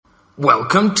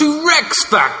Welcome to Rex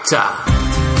Factor!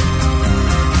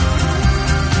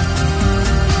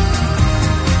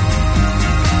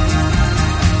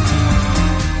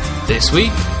 This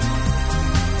week,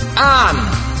 Anne!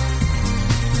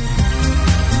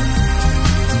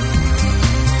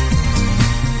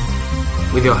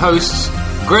 With your hosts,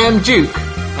 Graham Duke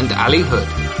and Ali Hood.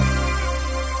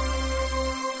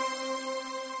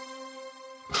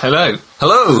 Hello.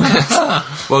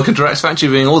 Welcome to Rex Factor,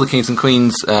 being all the kings and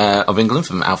queens of England,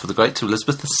 from Alfred the Great to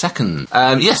Elizabeth II.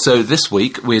 So this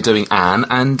week we're doing Anne,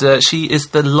 and she is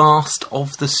the last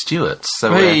of the Stuarts.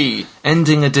 So we're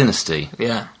ending a dynasty.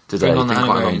 Yeah. Today, it's been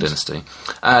quite a long dynasty.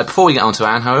 Before we get on to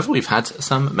Anne, however, we've had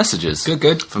some messages.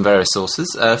 Good. From various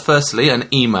sources. Firstly, an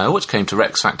email which came to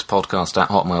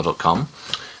rexfactorpodcast@hotmail.com.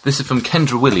 This is from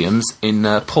Kendra Williams in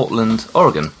Portland,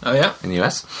 Oregon. Oh, yeah? In the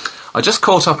US. I just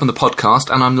caught up on the podcast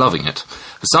and I'm loving it.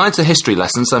 Besides the history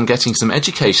lessons, I'm getting some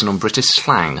education on British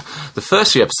slang. The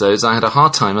first few episodes I had a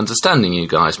hard time understanding you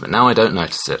guys, but now I don't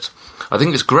notice it. I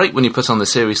think it's great when you put on the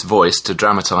serious voice to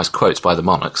dramatise quotes by the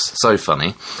monarchs. So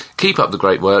funny. Keep up the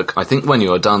great work. I think when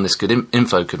you are done, this good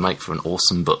info could make for an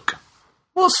awesome book.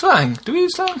 What slang? Do we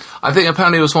use slang? I think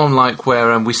apparently it was one like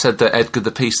where we said that Edgar the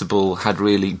Peaceable had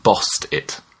really bossed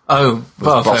it. Oh,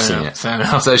 well, bossing it. Fair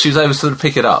enough. So she was able to sort of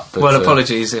pick it up. But, well,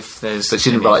 apologies if there's... But she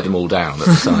didn't write them all down at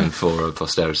the time for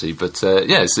posterity. But,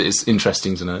 it's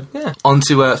interesting to know. Yeah. On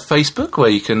to Facebook, where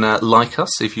you can like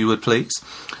us, if you would please.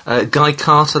 Guy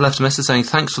Carter left a message saying,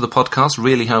 thanks for the podcast,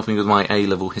 really helping with my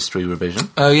A-level history revision.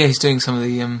 Oh, yeah, he's doing some of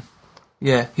the...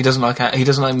 he doesn't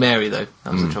like Mary, though.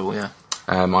 That was the trouble, yeah.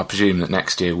 I presume that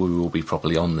next year we will be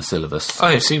properly on the syllabus.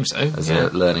 I assume so, as a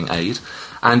learning aid.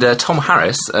 And Tom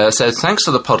Harris says, thanks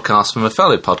for the podcast from a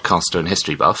fellow podcaster and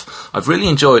history buff. I've really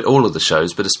enjoyed all of the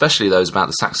shows, but especially those about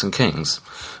the Saxon kings.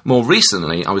 More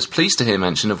recently, I was pleased to hear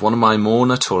mention of one of my more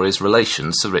notorious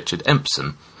relations, Sir Richard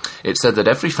Empson. It said that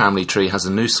every family tree has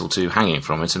a noose or two hanging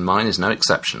from it, and mine is no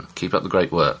exception. Keep up the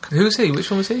great work. Who was he? Which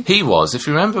one was he? He was, if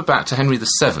you remember back to Henry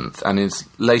VII, and in his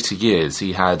later years,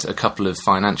 he had a couple of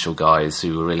financial guys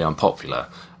who were really unpopular.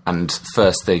 And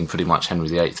first thing pretty much Henry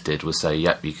VIII did was say,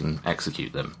 yep, you can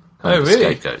execute them. Really?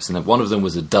 Scapegoats. And then one of them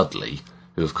was a Dudley,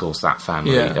 who, of course, that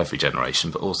family, every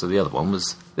generation, but also the other one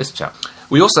was this chap.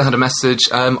 We also had a message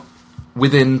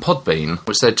within Podbean,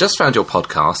 which said, just found your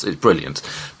podcast, it's brilliant.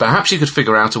 Perhaps you could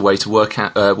figure out a way to work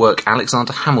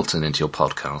Alexander Hamilton into your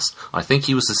podcast. I think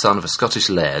he was the son of a Scottish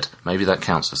laird. Maybe that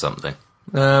counts for something.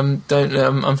 I'm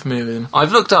familiar with him. I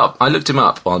looked him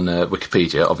up on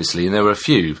Wikipedia, obviously, and there were a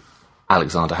few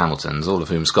Alexander Hamiltons, all of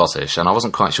whom Scottish, and I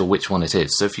wasn't quite sure which one it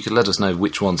is. So if you could let us know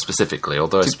which one specifically,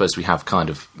 although I suppose we have kind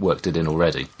of worked it in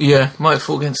already. Yeah, might have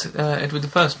fought against Edward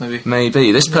I, maybe.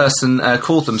 Maybe. This person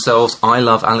called themselves I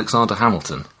Love Alexander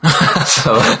Hamilton.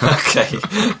 So, okay.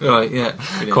 Right, yeah.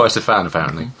 Brilliant. Quite a fan,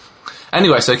 apparently.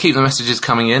 Anyway, so keep the messages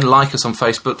coming in. Like us on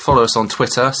Facebook, follow us on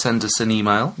Twitter, send us an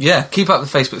email. Yeah, keep up the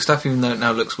Facebook stuff, even though it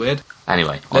now looks weird.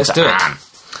 Anyway, let's do it. Anne.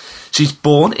 She's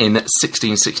born in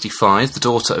 1665, the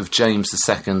daughter of James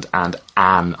II and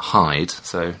Anne Hyde,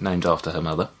 so named after her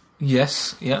mother.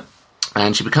 Yes, yeah.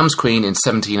 And she becomes queen in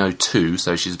 1702,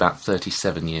 so she's about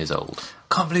 37 years old.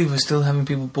 Can't believe we're still having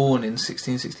people born in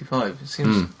 1665. It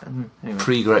seems... Anyway.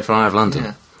 Pre-Great Fire of London.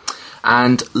 Yeah.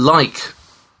 And like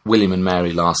William and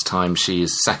Mary last time, she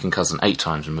is second cousin 8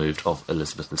 times removed of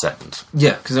Elizabeth II.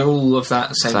 Yeah, because they're all of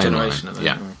that same generation. Of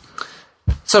yeah. Right.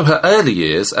 So her early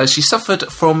years, she suffered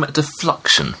from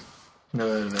defluxion,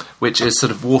 which is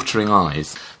sort of watering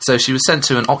eyes. So she was sent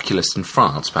to an oculist in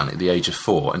France, apparently at the age of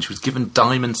 4, and she was given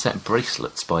diamond-set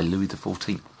bracelets by Louis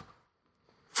XIV.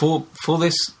 For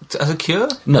this, as a cure?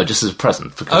 No, just as a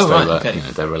present,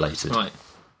 because they're related. Right.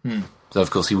 So,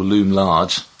 of course, he will loom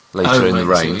large later in the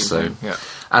reign.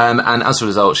 And as a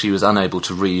result, she was unable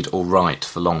to read or write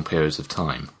for long periods of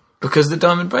time. Because of the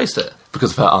diamond bracelet?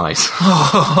 Because of her eyes.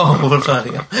 Oh, what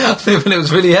bloody hell. I think when it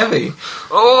was really heavy.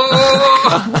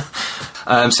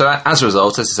 So as a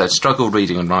result, as I said, struggled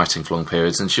reading and writing for long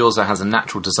periods, and she also has a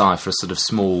natural desire for a sort of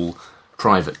small,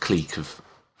 private clique of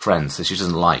friends. So she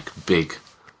doesn't like big,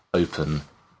 open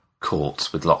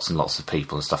courts with lots and lots of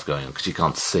people and stuff going on, because she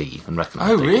can't see and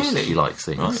recognise people. Really? So she likes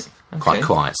things. Right. Okay. Quite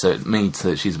quiet, so it means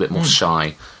that she's a bit more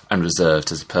shy and reserved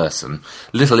as a person.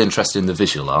 Little interest in the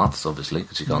visual arts, obviously,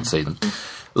 because you can't see them.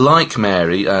 Like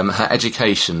Mary, her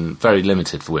education, very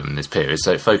limited for women in this period,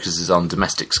 so it focuses on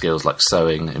domestic skills like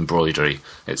sewing, embroidery,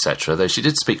 etc., though she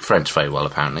did speak French very well,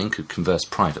 apparently, and could converse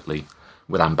privately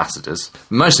with ambassadors.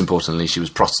 Most importantly, she was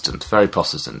Protestant, very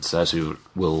Protestant, so as you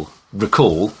will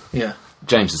recall,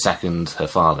 James II, her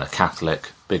father, Catholic,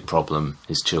 big problem,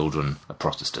 his children are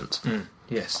Protestant.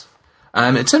 Yes.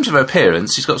 In terms of her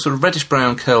appearance, she's got sort of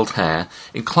reddish-brown curled hair,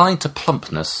 inclined to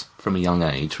plumpness from a young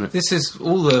age. This is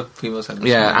all the females had.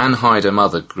 Anne Hyde, her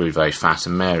mother, grew very fat,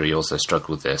 and Mary also struggled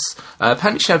with this.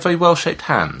 Apparently she had very well-shaped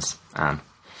hands, Anne.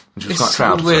 Which was quite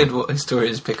proud of. It's weird what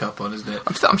historians pick up on, isn't it?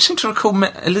 I seem to recall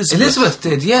Elizabeth. Elizabeth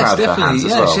did, yes, definitely.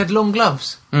 Yeah, well. She had long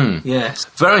gloves. Yes.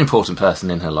 Very important person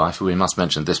in her life, who we must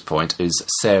mention at this point, is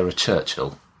Sarah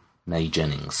Churchill, née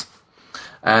Jennings.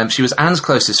 She was Anne's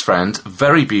closest friend,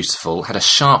 very beautiful, had a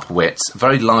sharp wit,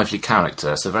 very lively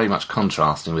character, so very much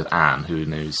contrasting with Anne, who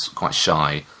is quite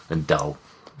shy and dull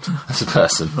as a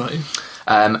person. Right.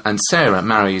 And Sarah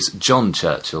marries John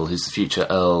Churchill, who's the future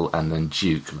Earl and then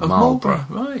Duke of Marlborough.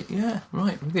 Right, yeah,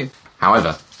 right.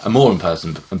 However, a more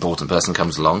important person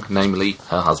comes along, namely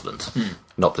her husband.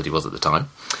 Not that he was at the time.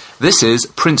 This is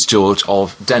Prince George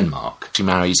of Denmark. She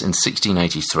marries in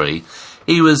 1683.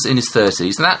 He was in his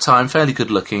 30s, and at that time fairly good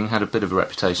looking, had a bit of a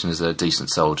reputation as a decent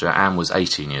soldier. Anne was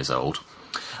 18 years old.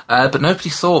 But nobody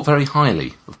thought very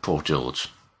highly of poor George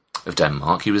of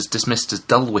Denmark. He was dismissed as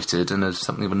dull-witted and as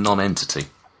something of a non-entity.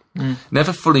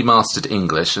 Never fully mastered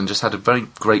English and just had a very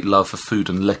great love for food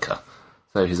and liquor.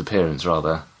 So his appearance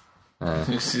rather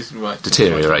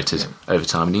deteriorated over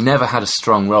time. And he never had a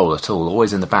strong role at all,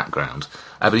 always in the background.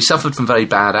 But he suffered from very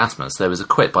bad asthma, so there was a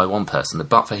quip by one person that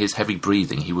but for his heavy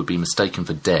breathing he would be mistaken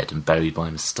for dead and buried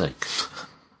by mistake.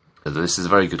 This is a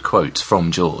very good quote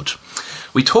from George.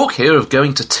 We talk here of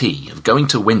going to tea, of going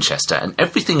to Winchester, and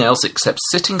everything else except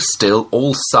sitting still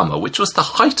all summer, which was the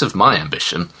height of my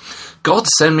ambition. God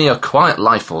send me a quiet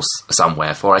life or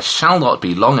somewhere, for I shall not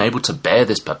be long able to bear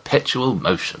this perpetual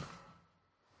motion.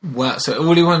 Wow, so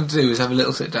all he wanted to do was have a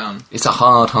little sit down. It's a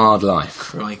hard, hard life.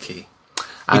 Crikey.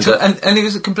 And he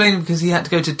was complaining because he had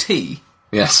to go to tea?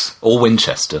 Yes, or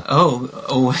Winchester. Oh,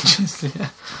 Winchester, yeah.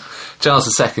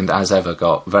 Charles II, as ever,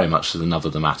 got very much to the nub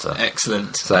of the matter.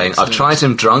 Excellent. Saying, I've tried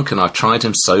him drunk and I've tried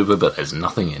him sober, but there's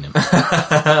nothing in him.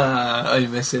 I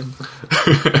miss him.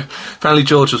 Apparently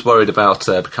George was worried about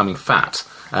becoming fat,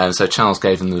 so Charles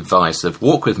gave him the advice of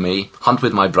walk with me, hunt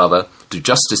with my brother, do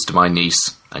justice to my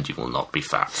niece, and you will not be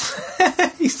fat.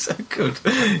 He's so good.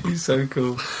 He's so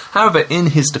cool. However, in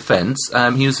his defence,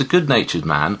 he was a good-natured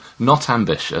man, not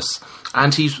ambitious,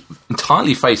 and he's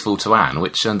entirely faithful to Anne,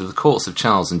 which under the courts of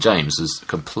Charles and James was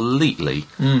completely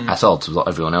at odds with what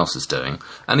everyone else is doing,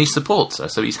 and he supports her,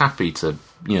 so he's happy to,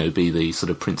 be the sort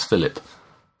of Prince Philip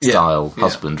style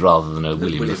husband rather than a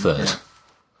William III. Yeah.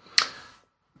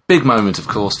 Big moment, of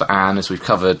course, for Anne, as we've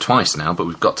covered twice now, but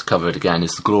we've got to cover it again,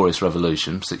 is the Glorious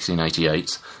Revolution,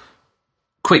 1688.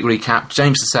 Quick recap,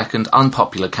 James II,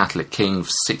 unpopular Catholic king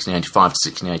from 1685 to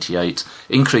 1688,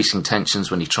 increasing tensions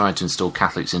when he tried to install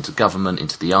Catholics into government,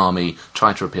 into the army,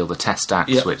 tried to repeal the Test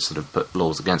Acts, which sort of put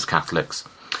laws against Catholics.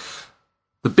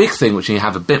 The big thing which we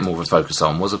have a bit more of a focus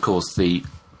on was, of course, the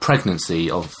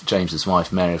pregnancy of James's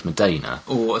wife, Mary of Modena.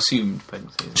 Or assumed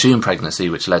pregnancy. Assumed pregnancy,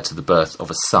 which led to the birth of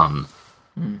a son,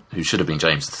 who should have been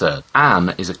James III.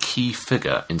 Anne is a key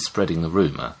figure in spreading the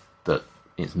rumour that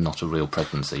it's not a real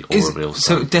pregnancy or a real son.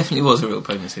 So it definitely was a real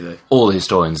pregnancy, though? All the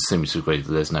historians seem to agree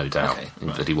that there's no doubt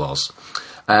that he was.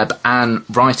 But Anne,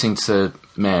 writing to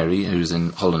Mary, who was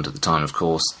in Holland at the time, of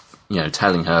course,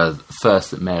 telling her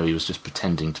first that Mary was just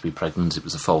pretending to be pregnant, it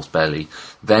was a false belly,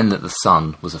 then that the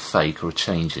son was a fake or a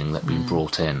changeling that had been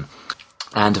brought in.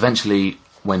 And eventually,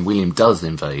 when William does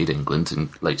invade England in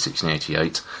late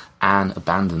 1688, Anne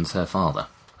abandons her father.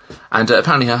 And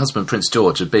apparently her husband, Prince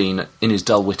George, had been, in his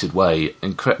dull-witted way,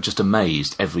 just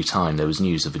amazed every time there was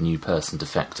news of a new person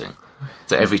defecting.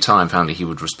 So every time, apparently, he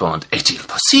would respond, "Est-il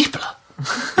possible?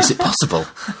 Is it possible?"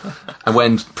 And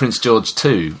when Prince George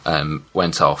too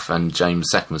went off, and James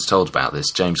II was told about this,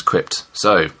 James quipped,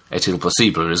 "So, Est-il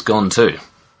possible is gone too."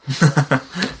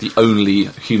 The only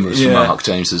humorous remark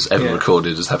James has ever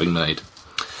recorded as having made.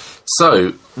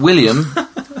 So, William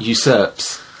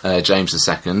usurps James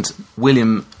II.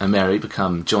 William and Mary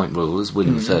become joint rulers,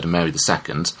 William III and Mary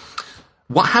II.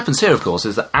 What happens here, of course,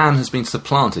 is that Anne has been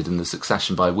supplanted in the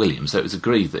succession by William, so it was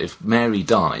agreed that if Mary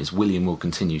dies, William will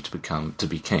continue to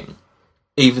be king.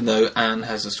 Even though Anne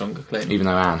has a stronger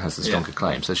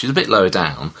claim. So she's a bit lower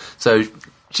down. So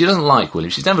she doesn't like William.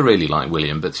 She's never really liked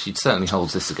William, but she certainly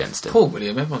holds this against him. Poor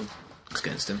William, everyone is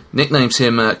against him. Nicknames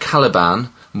him Caliban,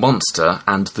 Monster,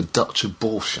 and the Dutch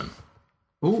Abortion.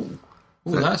 Ooh,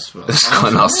 that's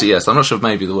quite nasty, yes. I'm not sure if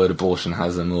maybe the word abortion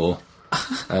has a more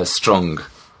strong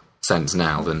sense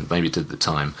now than maybe it did at the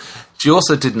time. She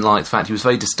also didn't like the fact he was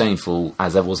very disdainful,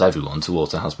 as was everyone,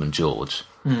 towards her husband George.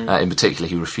 In particular,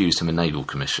 he refused him a naval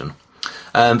commission.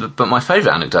 But my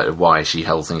favourite anecdote of why she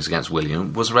held things against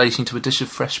William was relating to a dish of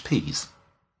fresh peas.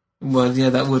 Well, yeah,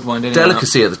 that would wind anyone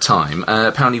Delicacy at the time.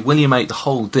 Apparently, William ate the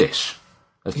whole dish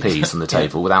of peas on the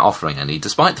table without offering any,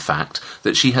 despite the fact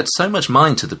that she had so much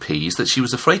mind to the peas that she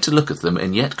was afraid to look at them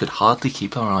and yet could hardly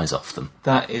keep her eyes off them.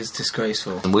 That is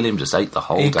disgraceful. And William just ate the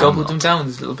whole damn He gobbled lot. them down with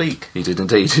his little beak. He did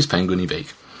indeed, his penguiny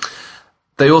beak.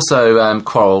 They also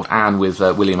quarrelled, Anne with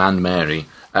William and Mary,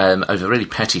 over really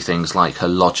petty things like her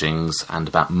lodgings and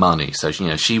about money. So,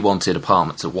 she wanted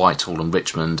apartments at Whitehall and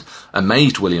Richmond,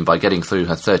 amazed William by getting through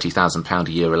her £30,000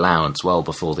 a year allowance well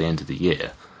before the end of the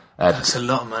year. That's a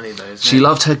lot of money, though, isn't She it?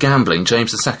 loved her gambling.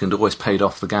 James II always paid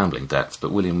off the gambling debts, but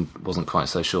William wasn't quite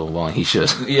so sure why he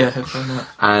should. Yeah, fair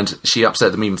enough. And she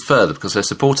upset them even further because her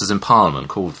supporters in Parliament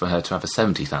called for her to have a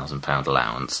 £70,000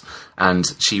 allowance,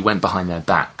 and she went behind their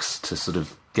backs to sort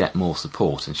of get more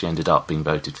support, and she ended up being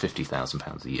voted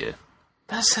 £50,000 a year.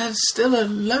 That's still a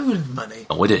load of money.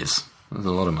 Oh, it is. There's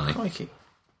a lot of money. Crikey.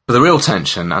 But the real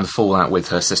tension and the fallout with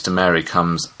her sister Mary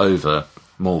comes over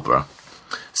Marlborough.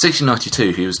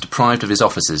 1692, he was deprived of his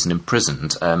offices and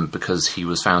imprisoned because he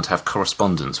was found to have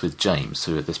correspondence with James,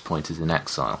 who at this point is in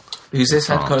exile. Who's this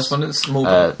had correspondence?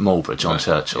 Marlborough? Marlborough, John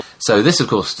Churchill. So this, of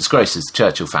course, disgraces the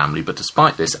Churchill family, but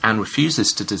despite this, Anne refuses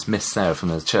to dismiss Sarah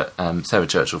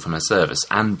Churchill from her service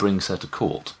and brings her to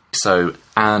court. So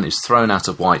Anne is thrown out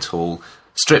of Whitehall,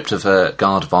 stripped of her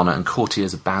guard of honour, and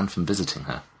courtiers are banned from visiting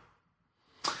her.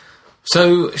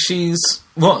 So she's...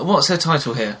 What's her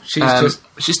title here?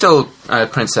 She's still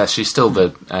princess. She's still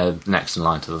the next in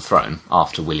line to the throne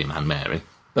after William and Mary.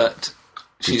 But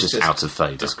she's just out of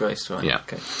favour. Disgraced, right? Yeah.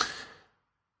 Okay.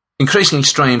 Increasingly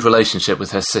strained relationship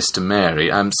with her sister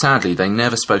Mary. Sadly, they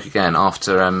never spoke again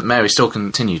after Mary still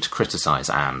continued to criticise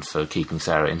Anne for keeping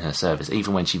Sarah in her service,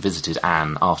 even when she visited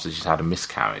Anne after she'd had a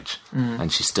miscarriage,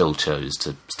 and she still chose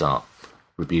to start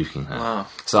rebuking her. Wow.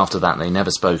 So after that, they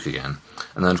never spoke again.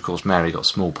 And then, of course, Mary got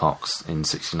smallpox in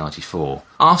 1694.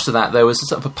 After that, there was a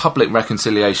sort of a public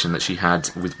reconciliation that she had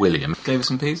with William. Gave her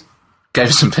some peas? Gave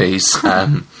her some peas,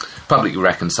 publicly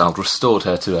reconciled, restored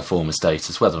her to her former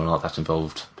status. Whether or not that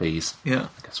involved peas, yeah,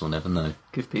 I guess we'll never know.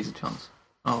 Give peas a chance.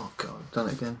 Oh, God, I've done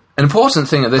it again. An important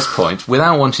thing at this point,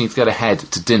 without wanting to get ahead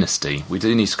to dynasty, we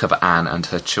do need to cover Anne and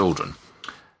her children.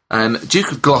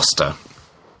 Duke of Gloucester,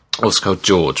 also called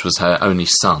George, was her only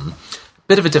son.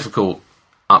 Bit of a difficult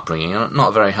upbringing, not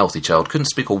a very healthy child. Couldn't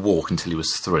speak or walk until he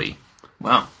was 3.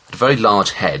 Wow. Had a very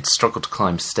large head, struggled to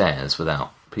climb stairs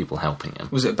without people helping him.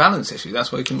 Was it a balance issue?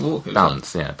 That's why he couldn't walk?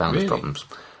 Balance problems.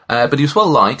 But he was well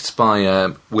liked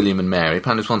by William and Mary.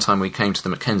 Apparently, there was one time we came to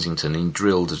them at Kensington and he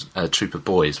drilled a troop of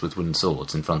boys with wooden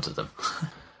swords in front of them.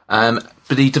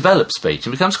 But he developed speech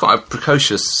and becomes quite a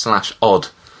precocious / odd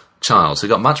child, so he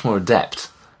got much more adept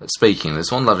at speaking.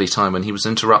 There's one lovely time when he was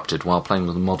interrupted while playing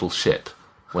with a model ship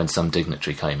when some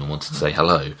dignitary came and wanted to say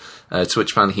hello, to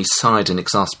which apparently he sighed in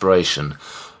exasperation,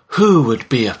 "Who would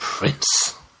be a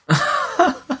prince?"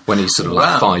 When he's sort of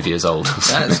like 5 years old.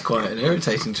 That's quite an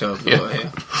irritating child. Yeah.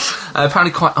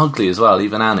 Apparently quite ugly as well.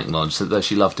 Even Anne acknowledged that though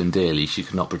she loved him dearly, she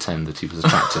could not pretend that he was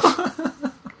attractive.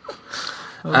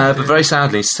 But very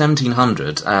sadly,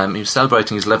 1700, he was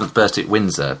celebrating his 11th birthday at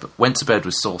Windsor, but went to bed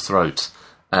with sore throat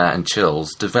and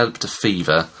chills, developed a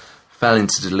fever, fell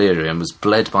into delirium, was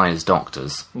bled by his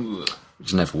doctors,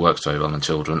 which never works very well in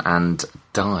children, and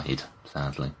died,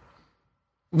 sadly.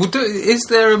 Well, is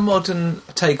there a modern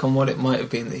take on what it might have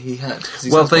been that he had?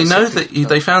 Well, they know that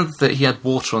they found that he had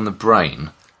water on the brain,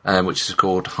 which is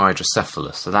called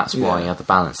hydrocephalus, so that's why he had the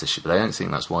balance issue, but they don't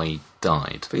think that's why he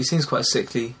died. But he seems quite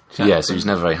sickly. Yeah, so he was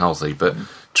never very healthy, but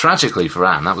tragically for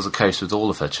Anne, that was the case with all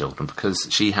of her children, because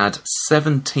she had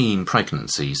 17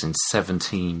 pregnancies in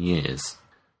 17 years.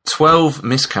 12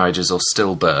 miscarriages or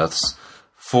stillbirths,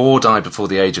 4 died before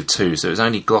the age of 2, so it was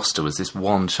only Gloucester was this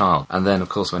one child. And then, of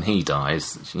course, when he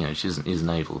dies, she isn't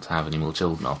able to have any more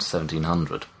children after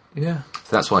 1700. Yeah. So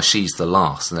that's why she's the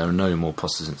last, and there are no more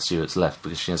Protestant Stuarts left,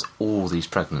 because she has all these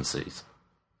pregnancies.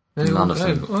 None of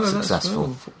them successful.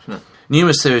 Unfortunate.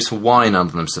 Numerous theories for why none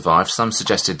of them survived. Some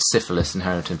suggested syphilis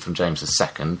inherited from James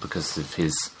II because of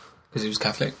his... Because he was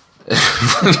Catholic.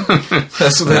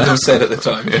 That's what they said at the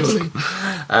time, surely.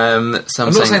 I'm not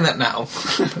saying that now.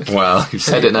 Well, you've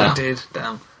said it now. I did,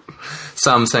 damn.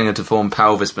 Some saying a deformed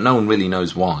pelvis, but no one really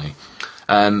knows why.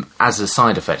 As a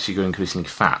side effect, she grew increasingly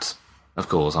fat, of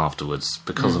course, afterwards,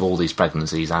 because of all these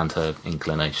pregnancies and her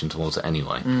inclination towards it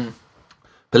anyway.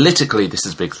 Politically, this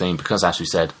is a big theme, because, as we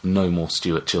said, no more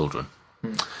Stuart children.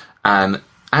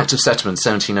 Act of Settlement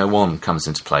 1701 comes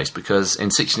into place because in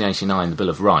 1689 the Bill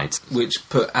of Rights... Which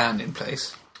put Anne in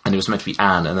place. And it was meant to be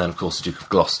Anne and then of course the Duke of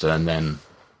Gloucester and then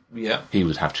he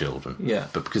would have children. Yeah.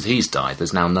 But because he's died,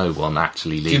 there's now no one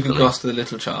actually legally... Duke of Gloucester, the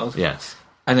little child? Yes.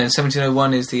 And then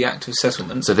 1701 is the Act of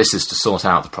Settlement. So this is to sort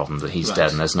out the problem that he's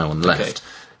dead and there's no one left. Okay.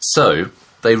 So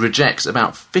they reject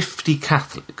about 50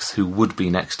 Catholics who would be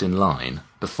next in line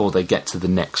before they get to the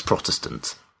next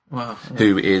Protestant,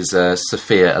 who is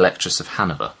Sophia, Electress of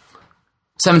Hanover.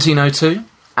 1702,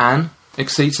 Anne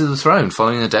accedes to the throne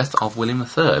following the death of William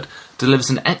III, delivers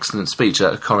an excellent speech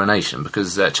at a coronation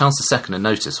because Charles II had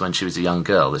noticed when she was a young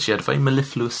girl that she had a very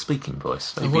mellifluous speaking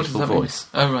voice, very beautiful voice.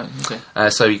 Oh, right, okay.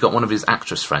 So he got one of his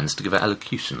actress friends to give her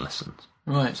elocution lessons.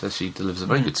 Right. So she delivers a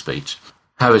very good speech.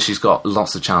 However, she's got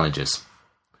lots of challenges.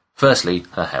 Firstly,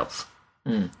 her health.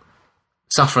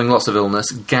 Suffering lots of illness,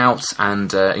 gout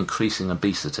and increasing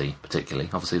obesity, particularly.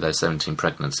 Obviously, those 17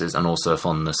 pregnancies, and also a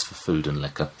fondness for food and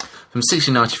liquor. From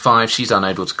 1695, she's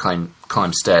unable to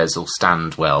climb stairs or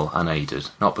stand well unaided.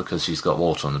 Not because she's got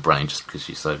water on the brain, just because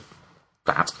she's so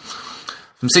fat.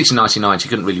 From 1699, she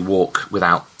couldn't really walk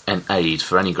without an aid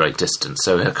for any great distance,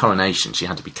 so her coronation, she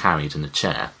had to be carried in a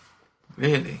chair.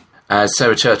 Really? As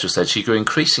Sarah Churchill said, she grew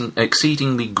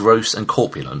exceedingly gross and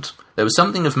corpulent. There was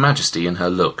something of majesty in her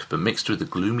look, but mixed with the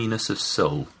gloominess of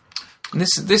soul. And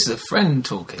this is a friend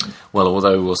talking. Well,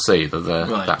 although we'll see that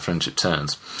that friendship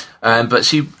turns. But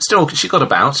she got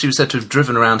about. She was said to have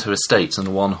driven around her estates on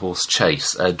a one-horse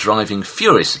chase, driving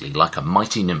furiously like a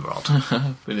mighty Nimrod.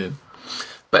 Brilliant.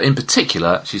 But in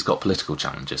particular, she's got political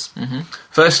challenges.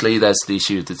 Firstly, there's the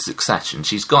issue of the succession.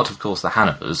 She's got, of course, the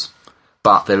Hanovers,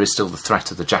 but there is still the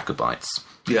threat of the Jacobites.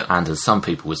 Yeah. And as some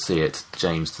people would see it,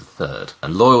 James III.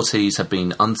 And loyalties have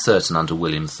been uncertain under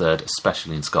William III,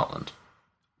 especially in Scotland.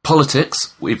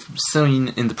 Politics, we've seen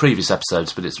in the previous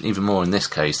episodes, but it's even more in this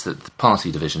case, that the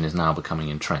party division is now becoming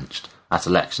entrenched at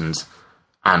elections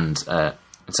and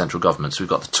in central government. So we've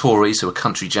got the Tories, who are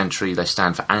country gentry. They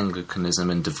stand for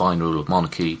Anglicanism and divine rule of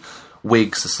monarchy.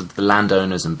 Whigs are sort of the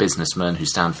landowners and businessmen who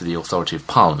stand for the authority of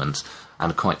Parliament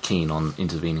and are quite keen on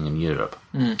intervening in Europe.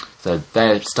 So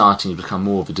they're starting to become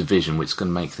more of a division, which is going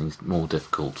to make things more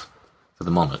difficult for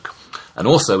the monarch. And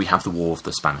also we have the War of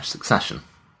the Spanish Succession.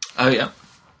 Oh, yeah.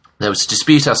 There was a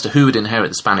dispute as to who would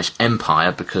inherit the Spanish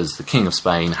Empire because the King of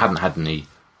Spain hadn't had any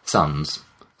sons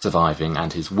surviving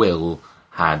and his will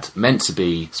had meant to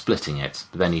be splitting it,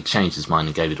 but then he changed his mind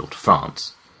and gave it all to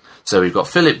France. So we've got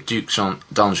Philip, Duc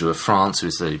d'Anjou of France, who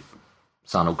is the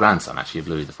son or grandson, actually, of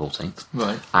Louis XIV,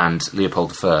 right, and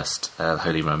Leopold I, the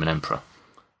Holy Roman Emperor,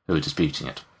 who are disputing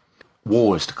it.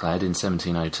 War is declared in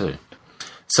 1702.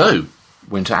 So,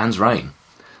 we're into Anne's reign.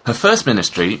 Her first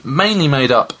ministry, mainly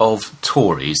made up of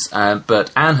Tories,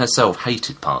 but Anne herself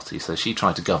hated parties, so she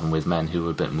tried to govern with men who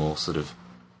were a bit more sort of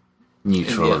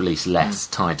neutral, or at least less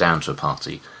tied down to a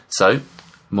party. So,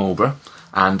 Marlborough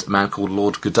and a man called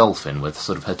Lord Godolphin were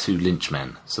sort of her two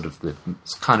lynchmen, sort of the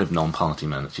kind of non-party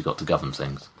men that she got to govern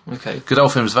things. Okay.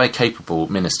 Godolphin was a very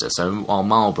capable minister, so while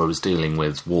Marlborough was dealing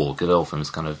with war, Godolphin was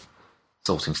kind of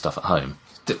sorting stuff at home.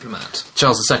 Diplomat.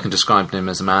 Charles II described him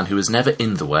as a man who was never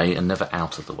in the way and never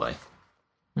out of the way.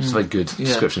 Which is a very good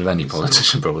description of any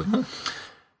politician, probably.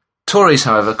 Tories,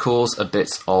 however, caused a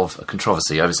bit of a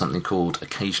controversy over something called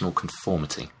occasional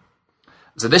conformity.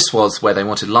 So this was where they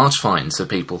wanted large fines for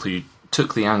people who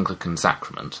took the Anglican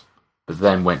sacrament, but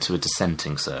then went to a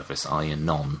dissenting service, i.e. a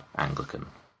non-Anglican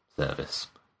service.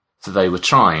 So they were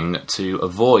trying to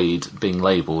avoid being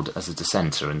labelled as a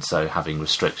dissenter, and so having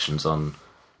restrictions on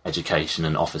education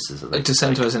and offices. A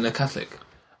dissenter as in a Catholic?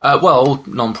 Well,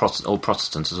 non-Protestant or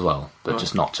Protestant as well, but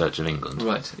just not Church of England.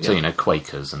 Right. So,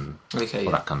 Quakers and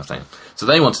all that kind of thing. So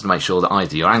they wanted to make sure that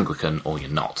either you're Anglican or you're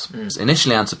not. So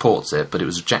initially Anne supports it, but it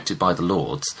was rejected by the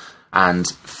Lords, and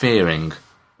fearing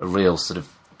a real sort of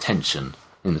tension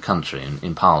in the country and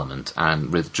in Parliament,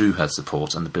 and withdrew her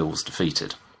support, and the bill was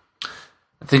defeated.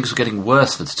 And things were getting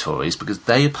worse for the Tories because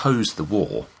they opposed the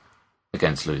war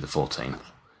against Louis XIV.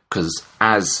 Because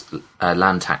as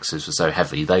land taxes were so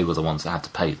heavy, they were the ones that had to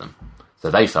pay them. So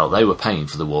they felt they were paying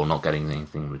for the war, not getting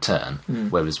anything in return,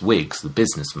 whereas Whigs, the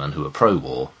businessmen who were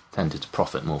pro-war, tended to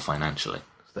profit more financially.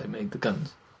 So they made the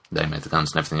guns. They made the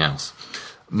guns and everything else.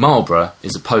 Marlborough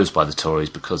is opposed by the Tories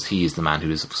because he is the man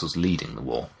who is, of course, leading the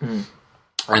war.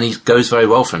 And he goes very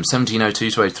well for him.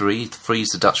 1702 to 03, he frees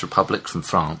the Dutch Republic from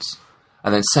France.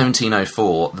 And then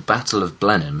 1704, the Battle of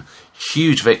Blenheim,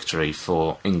 huge victory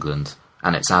for England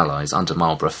and its allies under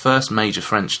Marlborough. First major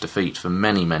French defeat for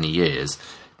many, many years.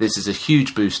 This is a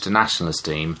huge boost to national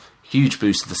esteem, huge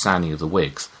boost to the standing of the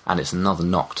Whigs, and it's another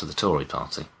knock to the Tory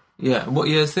party. Yeah, what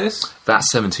year is this?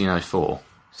 That's 1704.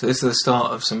 So this is the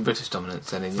start of some British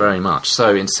dominance then in Very much. So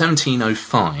in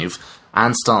 1705,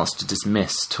 Anne starts to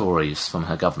dismiss Tories from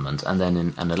her government, and then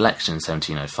in an election in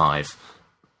 1705,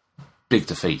 big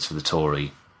defeats for the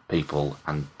Tory people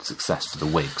and success for the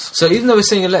Whigs. So even though we're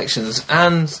seeing elections,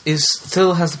 Anne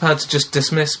still has the power to just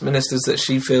dismiss ministers that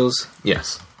she feels...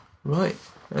 Yes. Right,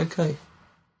 okay.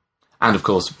 And, of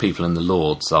course, people in the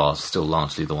Lords are still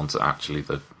largely the ones that are actually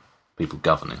the people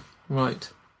governing. Right.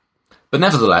 But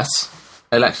nevertheless,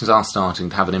 elections are starting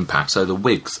to have an impact, so the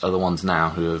Whigs are the ones now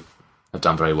who have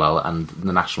done very well, and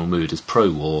the national mood is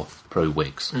pro-war,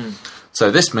 pro-Whigs. So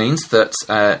this means that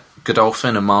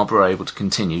Godolphin and Marlborough are able to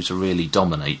continue to really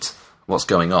dominate what's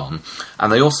going on,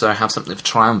 and they also have something of a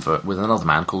triumvirate with another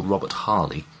man called Robert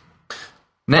Harley.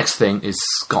 Next thing is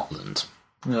Scotland.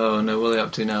 Oh no, what are they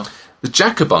up to now? The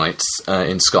Jacobites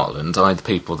in Scotland are the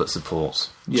people that support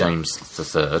James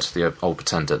III, the Old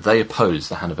Pretender. They oppose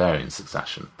the Hanoverian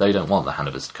succession. They don't want the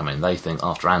Hanovers to come in. They think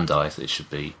after Anne dies it should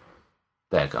be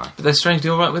their guy. But they're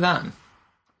strangely all right with Anne.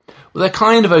 Well, they're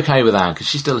kind of okay with Anne because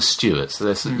she's still a Stuart, so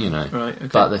they're right, okay.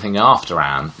 But they're thinking after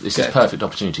Anne, this is a perfect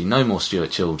opportunity. No more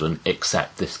Stuart children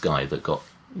except this guy that got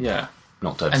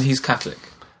knocked over. And he's Catholic.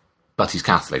 But he's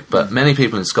Catholic. But many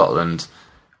people in Scotland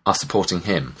are supporting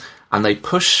him. And they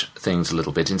push things a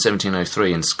little bit in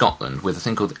 1703 in Scotland with a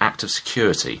thing called the Act of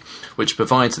Security, which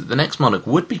provides that the next monarch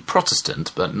would be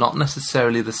Protestant, but not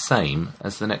necessarily the same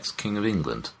as the next King of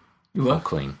England or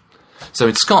Queen. So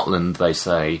in Scotland, they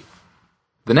say,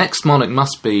 the next monarch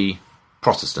must be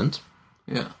Protestant,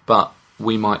 but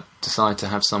we might decide to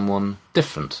have someone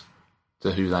different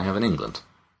to who they have in England.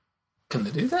 Can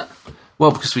they do that?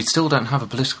 Well, because we still don't have a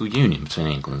political union between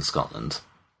England and Scotland.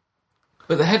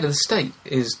 But the head of the state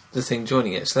is the thing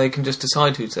joining it, so they can just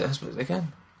decide who's there. I suppose they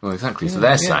can. Well, exactly. So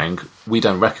they're saying, we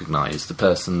don't recognise the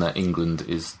person that England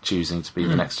is choosing to be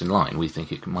the next in line. We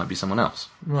think it might be someone else.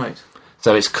 Right.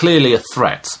 So it's clearly a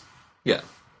threat. Yeah.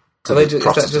 To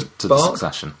the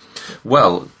succession.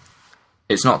 Well,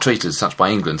 it's not treated as such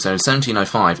by England. So in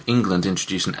 1705, England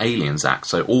introduced an Aliens Act,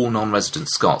 so all non-resident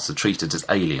Scots are treated as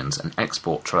aliens and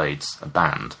export trades are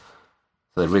banned.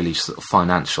 So they're really sort of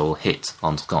financial hit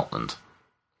on Scotland.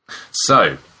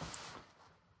 So,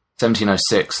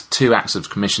 1706, two acts of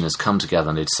commissioners come together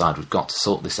and they decide we've got to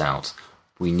sort this out.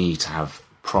 We need to have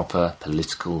proper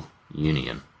political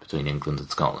union between England and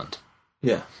Scotland.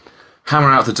 Yeah.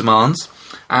 Hammer out the demands,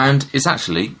 and it's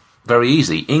actually very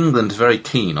easy. England is very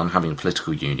keen on having a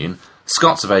political union.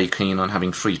 Scots are very keen on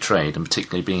having free trade, and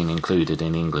particularly being included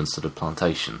in England's sort of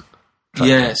plantation trade.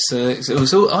 Yes, it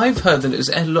was all, I've heard that it was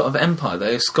a lot of empire,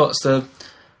 though. Scots, the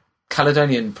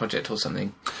Caledonian project or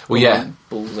something. Well,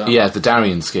 the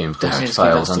Darien scheme, of course,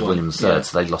 failed under William III,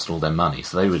 so they lost all their money,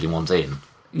 so they really want in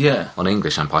on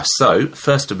English empire. So,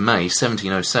 1st of May,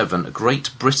 1707, Great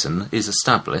Britain is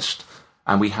established,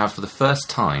 and we have, for the first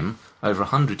time, over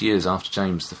 100 years after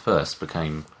James I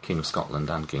became King of Scotland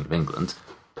and King of England,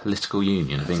 political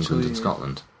union of England and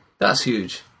Scotland. That's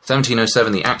huge.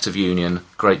 1707, the Act of Union,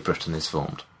 Great Britain is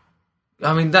formed.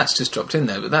 I mean, that's just dropped in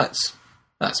there, but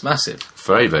that's massive.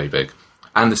 Very, very big.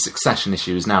 And the succession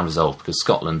issue is now resolved because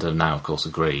Scotland have now, of course,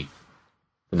 agree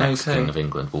the next King of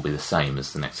England will be the same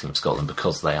as the next King of Scotland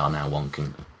because they are now one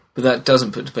kingdom. But that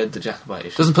doesn't put to bed the Jacobite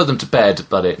issue. Doesn't put them to bed,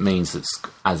 but it means that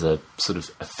as a sort of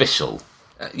official...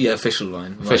 official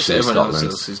line. Officially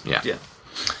Scotland.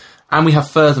 And we have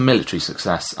further military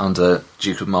success under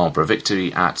Duke of Marlborough.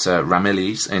 Victory at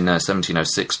Ramillies in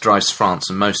 1706 drives France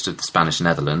and most of the Spanish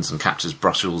Netherlands and captures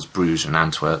Brussels, Bruges and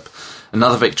Antwerp.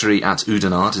 Another victory at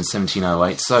Oudenarde in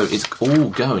 1708. So it's all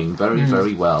going very,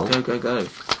 very well. Go.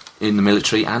 In the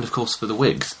military and, of course, for the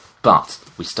Whigs. But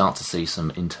we start to see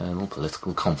some internal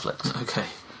political conflict. Okay.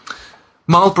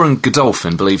 Marlborough and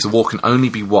Godolphin believe the war can only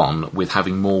be won with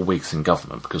having more Whigs in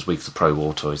government, because Whigs are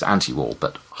pro-war, Tories anti-war.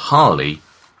 But Harley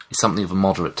is something of a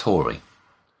moderate Tory.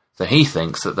 So he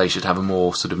thinks that they should have a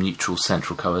more sort of neutral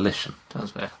central coalition.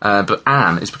 Sounds fair. But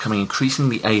Anne is becoming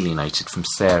increasingly alienated from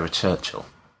Sarah Churchill.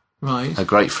 Right. Her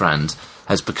great friend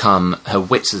her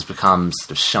wits has become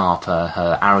sort of sharper,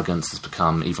 her arrogance has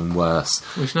become even worse.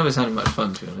 Well, she never sounded much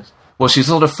fun, to be honest. Well, she's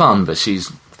a lot of fun, but she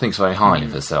thinks very highly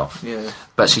of herself. Yeah.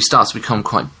 But she starts to become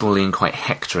quite bullying, quite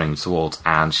hectoring towards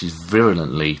Anne. She's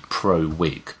virulently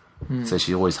pro-Whig. So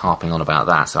she's always harping on about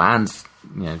that. So Anne's,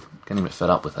 getting a bit fed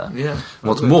up with her. Yeah.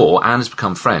 What's more, Anne has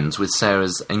become friends with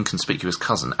Sarah's inconspicuous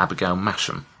cousin, Abigail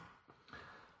Masham.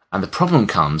 And the problem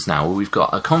comes now where we've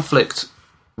got a conflict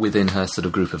within her sort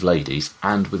of group of ladies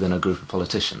and within a group of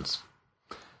politicians.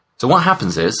 So what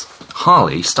happens is,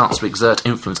 Harley starts to exert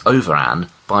influence over Anne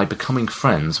by becoming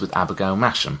friends with Abigail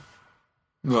Masham.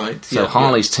 Right. So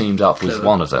Harley's teamed up with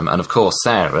one of them, and of course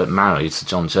Sarah married to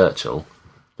John Churchill,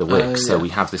 the Whig, so we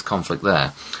have this conflict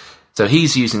there. So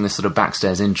he's using this sort of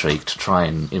backstairs intrigue to try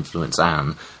and influence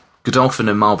Anne. Godolphin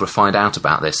and Marlborough find out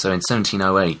about this, so in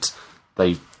 1708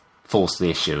 they force the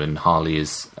issue, and Harley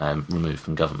is removed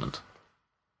from government.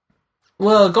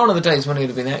 Well, gone are the days when he'd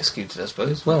have been executed, I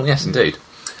suppose. Well, yes, indeed.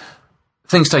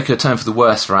 Things take a turn for the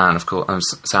worse for Anne, of course,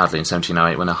 sadly, in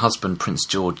 1708, when her husband, Prince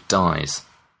George, dies.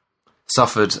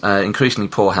 Suffered increasingly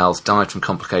poor health, died from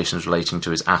complications relating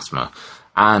to his asthma.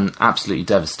 Anne absolutely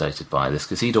devastated by this,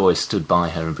 because he'd always stood by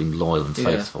her and been loyal and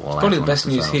faithful. It's probably the best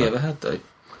news he ever had, though.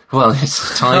 Well,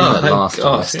 it's time at last to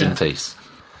rest in peace.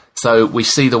 So we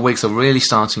see the Whigs are really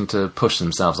starting to push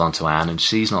themselves onto Anne, and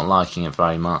she's not liking it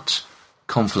very much.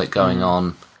 Conflict going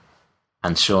on,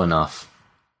 and sure enough,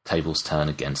 tables turn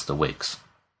against the Whigs.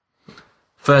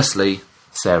 Firstly,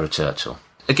 Sarah Churchill.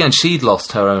 Again, she'd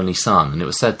lost her only son, and it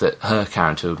was said that her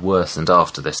character had worsened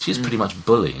after this. She was pretty much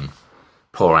bullying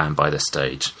poor Anne by this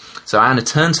stage. So Anne had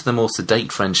turned to the more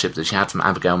sedate friendship that she had from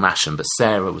Abigail Masham, but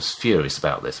Sarah was furious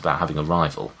about this, about having a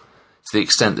rival, to the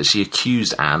extent that she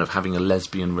accused Anne of having a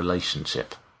lesbian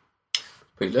relationship.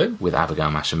 Pretty low. With Abigail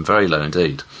Masham, very low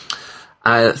indeed.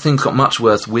 Things got much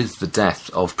worse with the death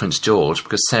of Prince George,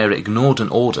 because Sarah ignored an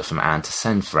order from Anne to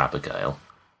send for Abigail.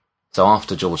 So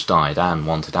after George died, Anne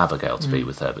wanted Abigail to be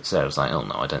with her, but Sarah was like, oh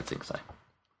no, I don't think so.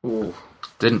 Ooh.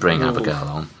 Didn't bring Abigail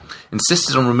on.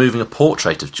 Insisted on removing a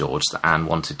portrait of George that Anne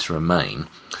wanted to remain.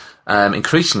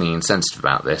 Increasingly insensitive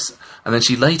about this. And then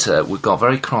she later got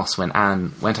very cross when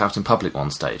Anne went out in public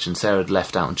one stage and Sarah had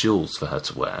left out jewels for her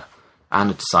to wear. Anne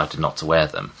had decided not to wear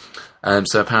them.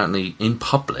 So apparently, in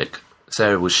public,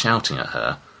 Sarah was shouting at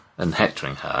her and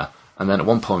hectoring her. And then at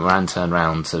one point where Anne turned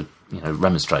round to,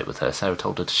 remonstrate with her, Sarah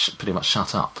told her to pretty much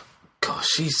shut up. Gosh,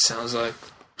 she sounds like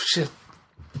shit.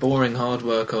 Boring, hard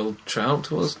work old trout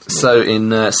was. So in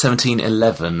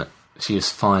 1711, she was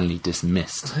finally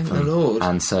dismissed from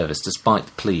Anne's service, despite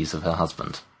the pleas of her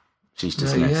husband. She's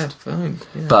dismissed. Fine.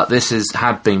 Yeah. But this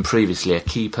had been previously a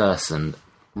key person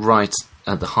right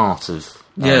at the heart of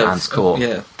Anne's court,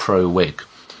 pro-Whig.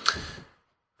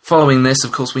 Following this,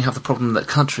 of course, we have the problem that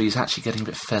the country is actually getting a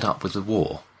bit fed up with the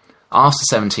war. After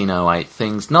 1708,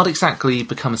 things not exactly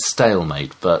become a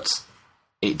stalemate, but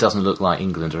it doesn't look like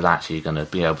England are actually going to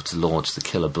be able to launch the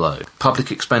killer blow.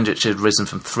 Public expenditure had risen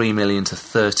from 3 million to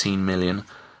 13 million.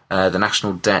 The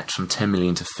national debt from 10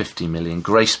 million to 50 million.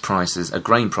 Grain prices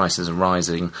are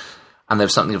rising. And there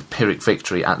was something of a Pyrrhic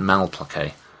victory at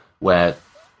Malplaquet, where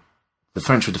the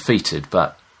French were defeated,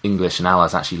 but English and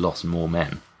Allies actually lost more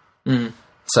men. Mm.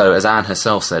 So, as Anne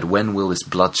herself said, when will this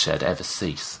bloodshed ever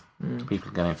cease? People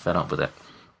are getting fed up with it.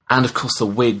 And, of course, the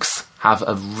Whigs have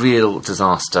a real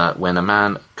disaster when a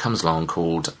man comes along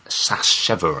called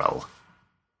Sacheverell.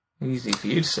 Easy for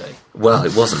you to say. Well,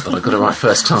 it wasn't, but I got it right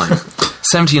first time.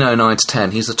 1709 to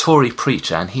 10, he's a Tory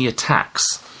preacher, and he attacks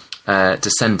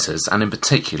dissenters, and in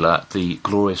particular, the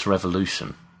Glorious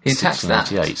Revolution. He attacks that?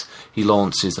 He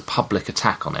launches a public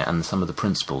attack on it and some of the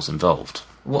principles involved.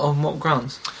 On what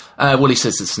grounds? Well, he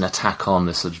says it's an attack on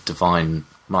the sort of divine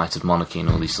right of monarchy and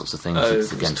all these sorts of things.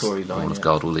 It's against Tory line, of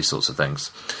God, all these sorts of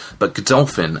things. But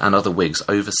Godolphin and other Whigs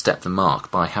overstepped the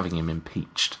mark by having him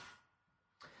impeached.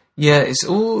 Yeah, it's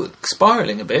all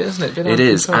spiralling a bit, isn't it? It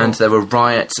is, and there were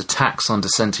riots, attacks on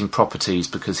dissenting properties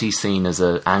because he's seen as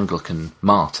an Anglican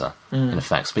martyr, in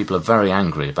effect. So people are very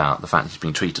angry about the fact that he's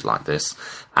being treated like this.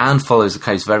 Anne follows the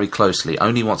case very closely,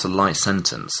 only wants a light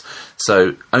sentence.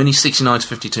 So only 69 to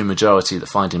 52 majority that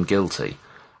find him guilty,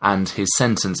 and his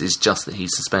sentence is just that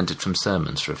he's suspended from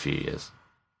sermons for a few years.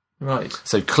 Right.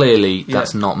 So clearly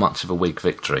that's not much of a Whig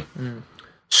victory.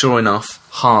 Sure enough,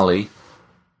 Harley,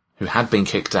 who had been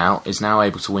kicked out, is now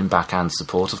able to win back Anne's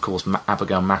support. Of course,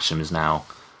 Abigail Masham is now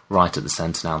right at the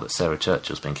centre now that Sarah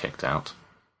Churchill's been kicked out.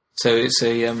 So it's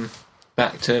a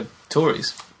back to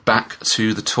Tories. Back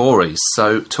to the Tories.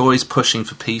 So Tories pushing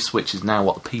for peace, which is now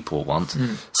what the people want.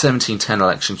 1710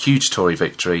 election, huge Tory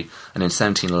victory, and in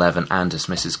 1711 Anne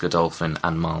dismisses Godolphin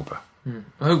and Marlborough.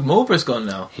 Oh, Marlborough's gone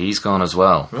now. He's gone as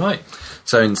well. Right.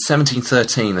 So in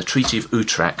 1713, the Treaty of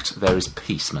Utrecht, there is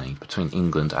peace made between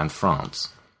England and France.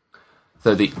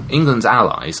 So England's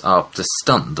allies are just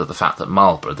stunned at the fact that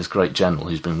Marlborough, this great general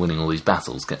who's been winning all these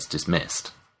battles, gets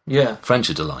dismissed. Yeah.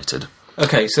 French are delighted.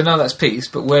 Okay, so now that's peace,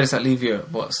 but where does that leave Europe?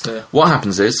 What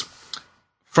happens is,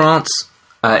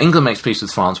 England makes peace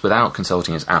with France without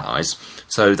consulting its allies,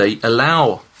 so they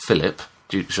allow Philip,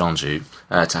 Duke d'Anjou,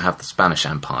 to have the Spanish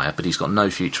Empire, but he's got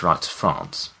no future right to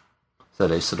France. So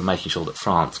they're sort of making sure that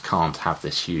France can't have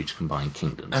this huge combined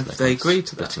kingdom. And they agree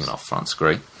to that? Splitting it off, France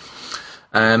agree.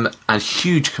 And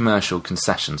huge commercial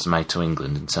concessions are made to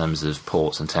England in terms of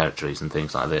ports and territories and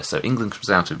things like this. So England comes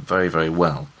out of it very, very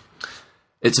well.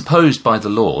 It's opposed by the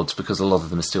Lords because a lot of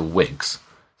them are still Whigs.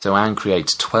 So Anne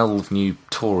creates 12 new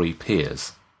Tory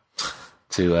peers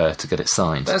to get it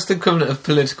signed. That's the equivalent of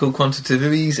political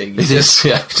quantitative easing. It is,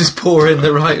 yeah. Just pour in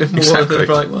the right, more of the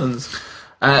right ones.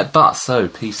 But so,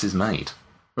 peace is made.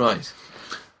 Right.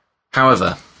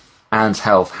 However, Anne's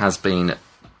health has been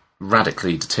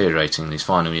radically deteriorating in these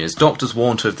final years. Doctors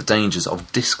warned her of the dangers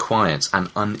of disquiet and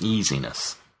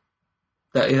uneasiness.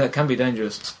 That can be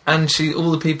dangerous. And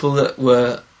all the people that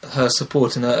were her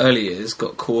support in her early years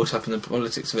got caught up in the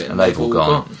politics of it, and they've all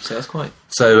gone. So that's quite...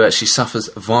 So she suffers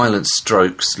violent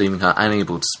strokes, leaving her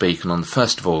unable to speak, and on the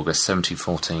 1st of August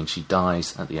 1714 she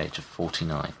dies at the age of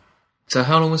 49. So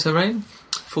how long was her reign?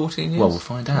 14 years? Well, we'll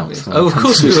find out. Oh, of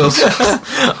course we will.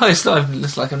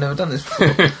 It's like I've never done this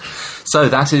before. So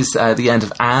that is the end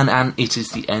of Anne, and it is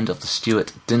the end of the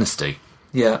Stuart dynasty.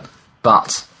 Yeah.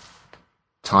 But...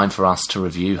 time for us to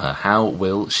review her. How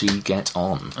will she get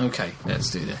on? Okay,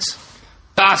 let's do this.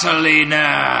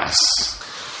 Battliness!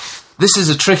 This is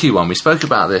a tricky one. We spoke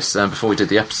about this before we did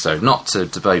the episode, not to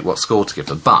debate what score to give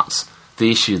her, but the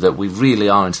issue that we really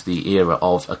are into the era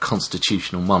of a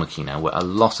constitutional monarchy now, where a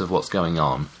lot of what's going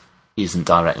on isn't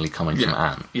directly coming from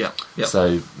Anne. Yeah.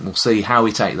 So we'll see how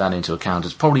we take that into account.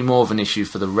 It's probably more of an issue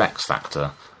for the Rex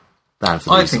factor than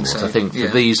for these awards. So. I think for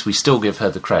these, we still give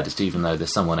her the credit, even though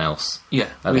there's someone else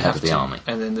at the head of the army.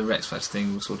 And then the Rex Factor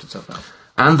thing will sort itself out.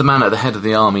 And the man at the head of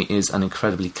the army is an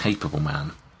incredibly capable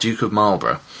man, Duke of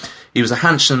Marlborough. He was a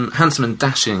handsome and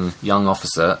dashing young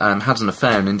officer, had an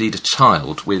affair and indeed a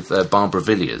child with Barbara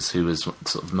Villiers, who was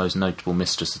sort of the most notable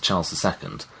mistress of Charles II.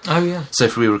 Oh, yeah. So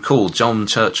if we recall, John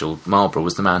Churchill, Marlborough,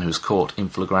 was the man who was caught in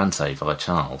flagrante by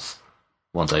Charles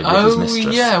one day with his mistress.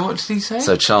 Oh, yeah, what did he say?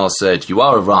 So Charles said, "You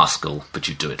are a rascal, but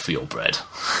you do it for your bread."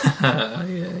 Yeah,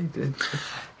 he did.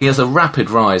 He has a rapid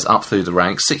rise up through the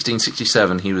ranks.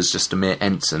 1667, he was just a mere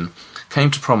ensign.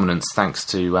 Came to prominence thanks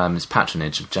to his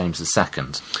patronage of James II.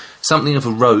 Something of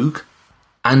a rogue,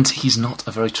 and he's not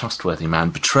a very trustworthy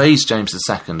man. Betrays James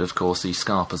II, of course, he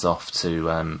scarpers off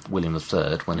to William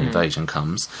III when the invasion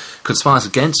comes. Conspires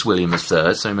against William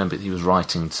III, so remember he was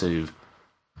writing to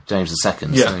James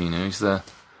II, so he's a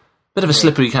bit of a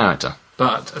slippery character.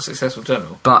 But a successful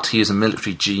general. But he is a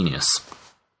military genius.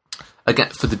 Again,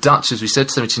 for the Dutch, as we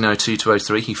said, 1702 to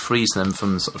 03, he frees them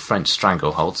from the sort of French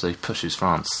stranglehold, so he pushes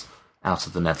France out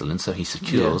of the Netherlands, so he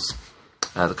secures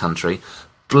the country.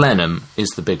 Blenheim is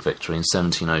the big victory in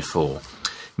 1704.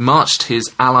 He marched his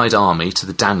allied army to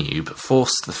the Danube,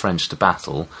 forced the French to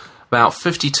battle. About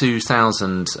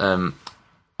 52,000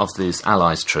 of these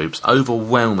Allies' troops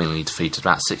overwhelmingly defeated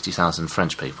about 60,000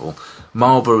 French people.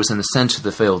 Marlborough was in the centre of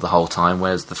the field the whole time,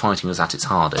 whereas the fighting was at its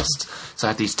hardest. So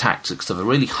had these tactics of a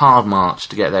really hard march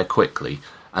to get there quickly,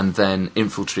 and then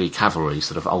infantry, cavalry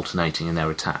sort of alternating in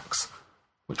their attacks,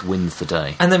 which wins the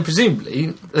day. And then presumably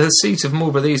the seat of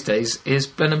Marlborough these days is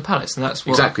Blenheim Palace, and that's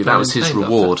what exactly. That was his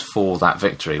reward after. For that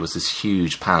victory. Was this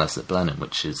huge palace at Blenheim,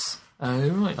 which is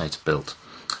later built.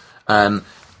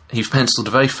 He penciled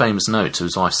a very famous note to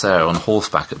his wife Sarah on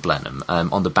horseback at Blenheim,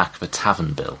 on the back of a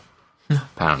tavern bill,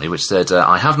 apparently, which said,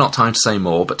 "I have not time to say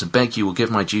more, but to beg you will give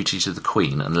my duty to the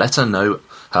Queen, and let her know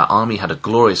her army had a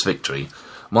glorious victory.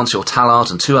 Monsieur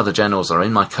Tallard and 2 other generals are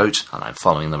in my coach, and I am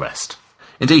following the rest."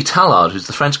 Indeed, Tallard, who's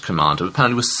the French commander,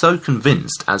 apparently was so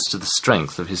convinced as to the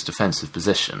strength of his defensive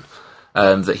position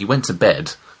that he went to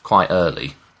bed quite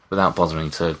early, without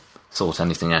bothering to sort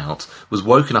anything out, was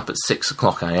woken up at 6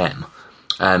 o'clock a.m.,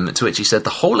 to which he said, "The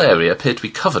whole area appeared to be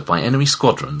covered by enemy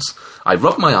squadrons. I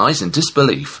rubbed my eyes in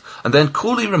disbelief, and then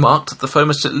coolly remarked that the foe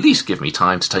must at least give me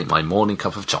time to take my morning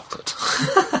cup of chocolate."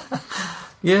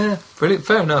 Yeah, brilliant.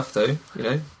 Fair enough, though, you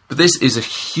know. But this is a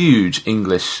huge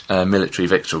English military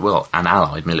victory, well, an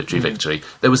Allied military victory.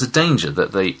 There was a danger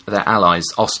that their allies,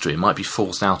 Austria, might be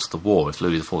forced out of the war if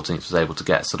Louis XIV was able to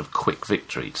get a sort of quick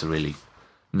victory to really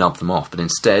nub them off. But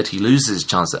instead, he loses his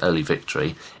chance at early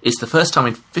victory. It's the first time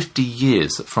in 50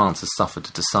 years that France has suffered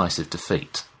a decisive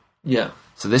defeat. Yeah.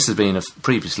 So this has been a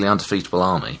previously undefeatable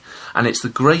army, and it's the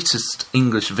greatest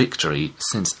English victory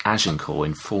since Agincourt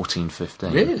in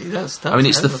 1415. Really? That's I mean,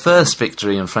 it's the first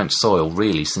victory on French soil,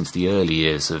 really, since the early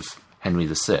years of Henry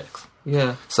VI.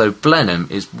 Yeah. So Blenheim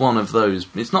is one of those...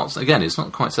 It's not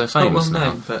quite so famous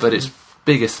now, but it's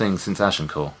biggest thing since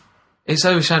Agincourt. It's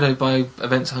overshadowed by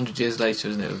events 100 years later,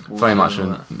 isn't it? Very much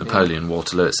Napoleon,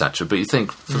 Waterloo, etc. But you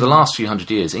think, for the last few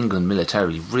hundred years, England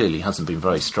militarily really hasn't been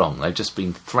very strong. They've just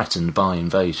been threatened by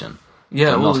invasion.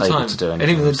 Yeah, all not the able time. to do anything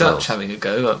and even themselves. the Dutch having a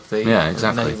go up the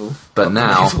naval. But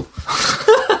now...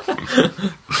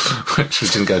 which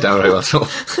didn't go down very well at all.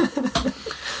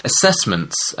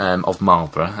 Assessments of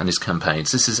Marlborough and his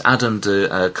campaigns. This is Adam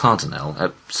de Cardinal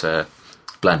at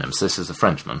Blenheim, so this is a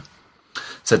Frenchman.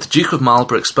 said the Duke of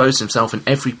Marlborough exposed himself in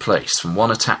every place, from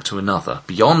one attack to another,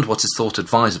 beyond what is thought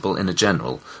advisable in a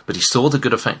general, but he saw the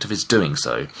good effect of his doing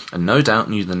so, and no doubt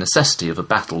knew the necessity of a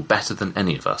battle better than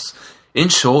any of us. In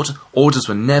short, orders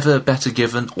were never better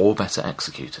given or better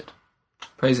executed.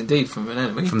 Praise indeed from an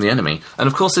enemy. From the enemy. And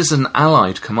of course this is an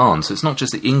Allied command, so it's not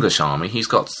just the English army. He's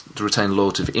got to retain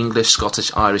loyalty of English,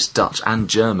 Scottish, Irish, Dutch and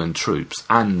German troops,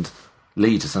 and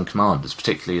leaders and commanders,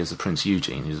 particularly as a Prince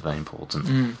Eugene, who's a very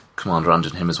important commander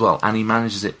under him as well. And he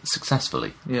manages it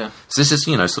successfully. Yeah. So this is,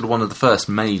 sort of one of the first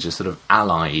major sort of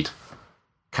Allied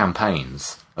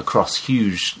campaigns across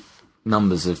huge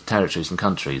numbers of territories and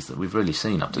countries that we've really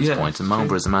seen up to this point, and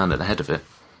Marlborough is the man at the head of it.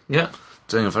 Yeah.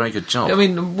 Doing a very good job. I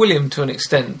mean, William, to an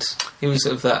extent, he was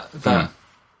sort of that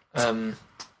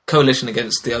coalition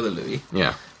against the other Louis.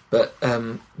 Yeah. But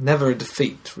never a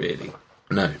defeat, really.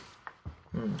 No.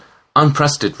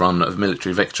 Unprecedented run of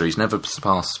military victories, never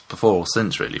surpassed before or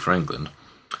since, really, for England.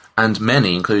 And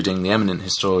many, including the eminent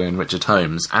historian Richard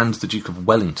Holmes and the Duke of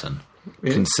Wellington,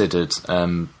 considered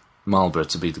Marlborough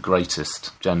to be the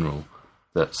greatest general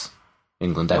that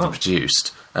England ever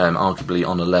produced, arguably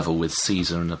on a level with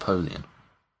Caesar and Napoleon.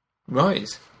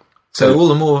 Right. So all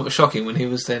the more shocking when he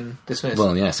was then dismissed.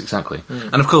 Well, yes, exactly.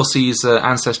 And of course he's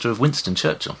ancestor of Winston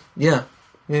Churchill. Yeah.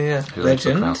 Who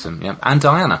Legend. Him, yeah. And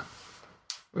Diana.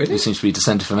 Really? Who seems to be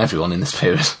descended from everyone in this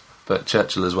period, but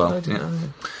Churchill as well. I didn't know.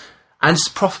 And it's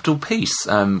a profitable peace,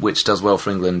 which does well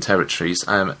for England territories.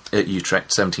 At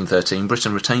Utrecht, 1713,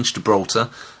 Britain retains Gibraltar,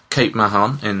 Cape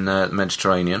Mahon in the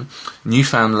Mediterranean,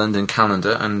 Newfoundland in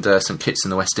Canada, and St Kitts in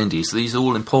the West Indies. So these are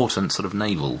all important sort of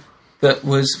naval. That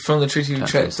was from the Treaty of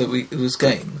Utrecht that it was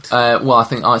gained? Well, I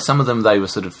think some of them they were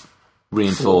sort of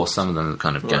reinforced, some of them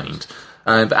kind of gained.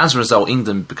 But as a result,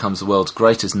 England becomes the world's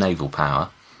greatest naval power,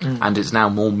 and it's now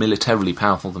more militarily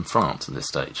powerful than France at this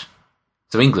stage.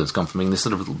 So England's gone from being this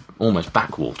sort of almost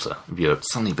backwater of Europe,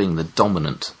 suddenly being the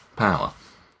dominant power.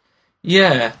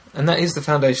 Yeah, and that is the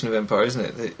foundation of empire,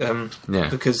 isn't it?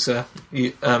 Because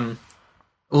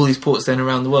all these ports then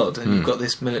around the world, and you've got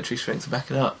this military strength to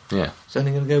back it up. Yeah. It's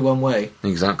only going to go one way.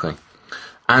 Exactly.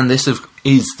 And this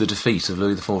is the defeat of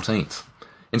Louis XIV.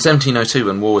 In 1702,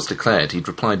 when war was declared, he'd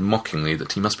replied mockingly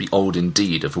that he must be old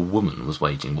indeed if a woman was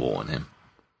waging war on him.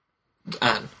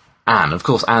 Anne, of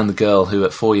course, Anne, the girl who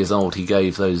at 4 years old he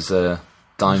gave those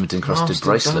diamond-encrusted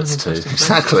bracelets to.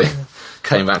 Exactly.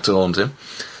 Came back to haunt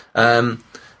him.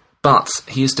 But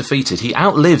he is defeated. He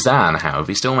outlives Anne,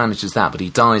 however. He still manages that, but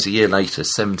he dies a year later,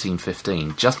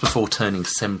 1715, just before turning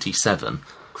 77.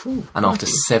 Cool. And after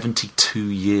 72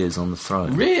 years on the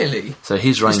throne. Really? So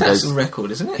his reign That's a record,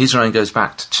 isn't it? His reign goes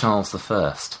back to Charles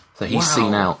I. So he's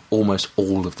seen out almost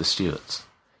all of the Stuarts.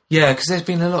 Yeah, because there's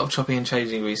been a lot of chopping and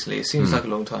changing recently. It seems like a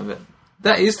long time,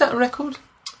 but is that a record?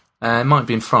 It might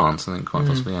be in France, I think, quite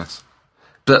possibly, yes.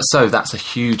 But so that's a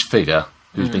huge figure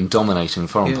who's been dominating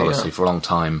foreign policy for a long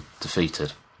time,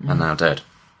 defeated, and now dead.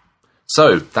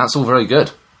 So, that's all very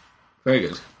good. Very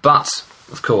good. But,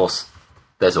 of course,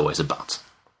 there's always a but.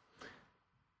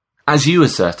 As you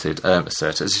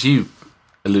as you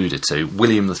alluded to,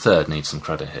 William III needs some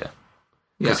credit here.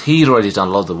 Because he'd already done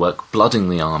a lot of the work blooding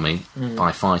the army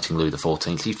by fighting Louis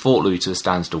XIV. He fought Louis to a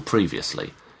standstill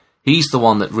previously. He's the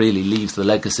one that really leaves the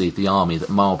legacy of the army that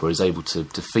Marlborough is able to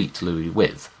defeat Louis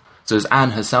with. So as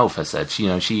Anne herself has said,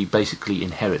 she basically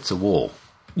inherits a war.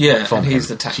 Yeah, from and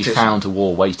he's him. the tactician. She found a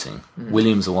war waiting.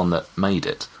 William's the one that made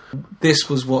it. This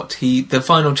was what the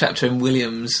final chapter in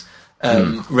William's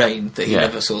reign that he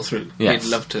never saw through. Yes.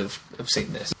 He'd love to have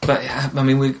seen this. But, I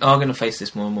mean, we are going to face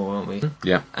this more and more, aren't we?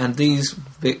 Yeah. And these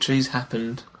victories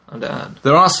happened under Anne.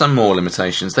 There are some more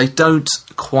limitations. They don't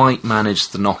quite manage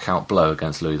the knockout blow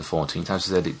against Louis XIV. As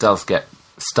I said, it does get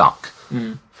stuck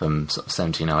from sort of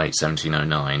 1708,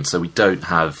 1709. So we don't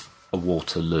have a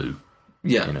Waterloo,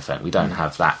 in effect. We don't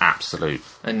have that absolute...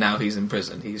 And now he's in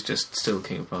prison. He's just still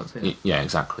King of France. Yeah,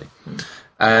 exactly.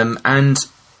 And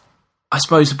I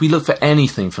suppose if we look for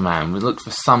anything from Anne, we look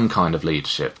for some kind of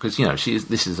leadership. Because,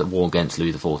 this is a war against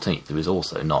Louis XIV, who is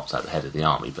also not at the head of the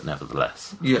army, but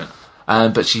nevertheless. Yeah.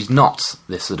 But she's not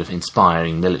this sort of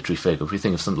inspiring military figure. If we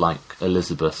think of something like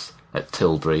Elizabeth at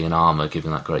Tilbury in armour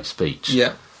giving that great speech,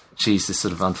 she's this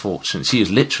sort of unfortunate... She is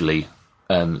literally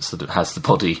sort of has the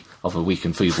body of a weak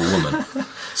and feeble woman.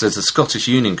 So the Scottish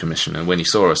Union Commissioner, when he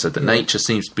saw her, said that nature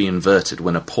seems to be inverted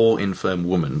when a poor, infirm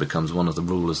woman becomes one of the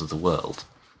rulers of the world.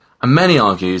 And many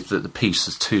argued that the peace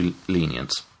was too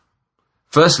lenient.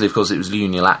 Firstly, of course, it was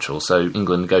unilateral, so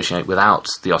England negotiated without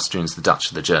the Austrians, the Dutch,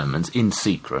 and the Germans, in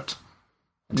secret,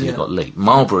 until it got leaked.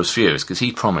 Marlborough's furious, because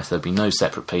he promised there'd be no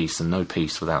separate peace and no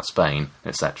peace without Spain,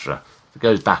 etc. It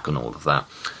goes back on all of that.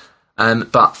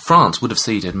 But France would have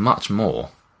ceded much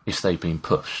more if they'd been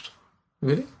pushed.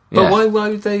 Really? Yeah. But why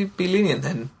would they be lenient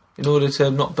then? In order to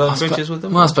not burn bridges with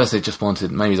them? Well, I suppose they just wanted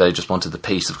the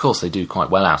peace. Of course, they do quite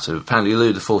well out of it. Apparently,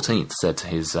 Louis XIV said to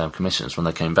his commissioners when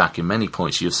they came back, in many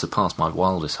points, you have surpassed my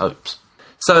wildest hopes.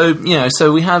 So,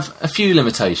 so we have a few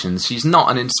limitations. She's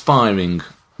not an inspiring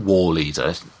war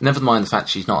leader. Never mind the fact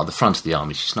she's not at the front of the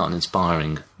army. She's not an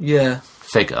inspiring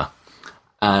figure.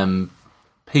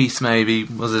 Peace, maybe,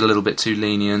 was it a little bit too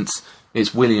lenient?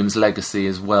 It's William's legacy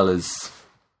as well as...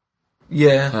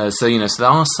 Yeah. So there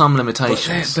are some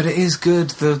limitations. But it is good,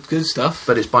 the good stuff.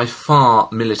 But it's by far,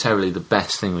 militarily, the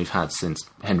best thing we've had since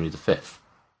Henry V.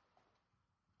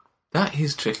 That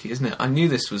is tricky, isn't it? I knew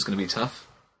this was going to be tough.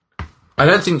 I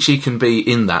don't think she can be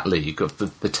in that league of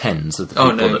the tens of the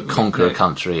people that conquer a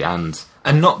country and...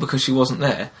 And not because she wasn't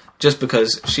there, just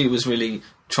because she was really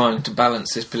trying to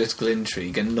balance this political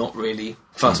intrigue and not really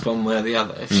fussed one way or the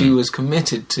other. If she was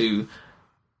committed to...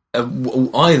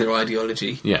 either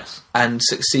ideology, yes, and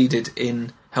succeeded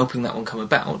in helping that one come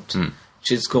about,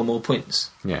 she'd score more points.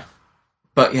 Yeah,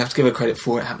 but you have to give her credit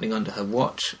for it happening under her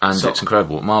watch. And it's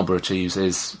incredible what Marlborough achieves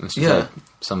is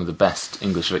some of the best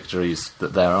English victories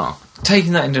that there are.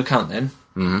 Taking that into account, then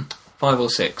 5 or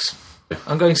 6.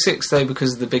 I'm going 6 though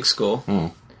because of the big score,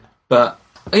 but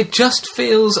it just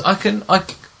feels I can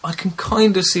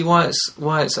kind of see why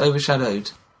it's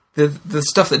overshadowed. The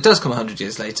stuff that does come 100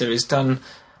 years later is done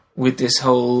with this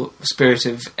whole spirit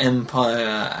of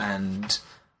empire and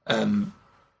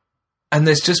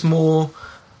there's just more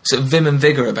sort of vim and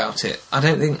vigour about it. I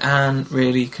don't think Anne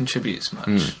really contributes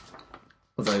much,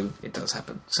 although it does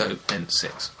happen. So, then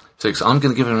 6. 6. I'm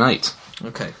going to give her an 8.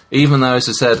 Okay. Even though, as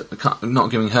I said, I'm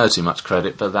not giving her too much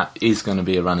credit, but that is going to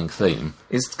be a running theme.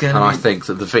 I think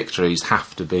that the victories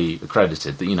have to be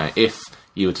accredited. That if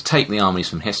you were to take the armies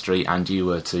from history and you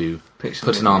were to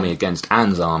put an army against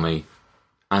Anne's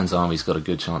army's got a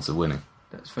good chance of winning.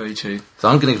 That's very true. So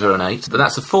I'm going to give her an 8, but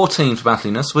that's a 14 for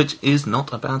battliness, which is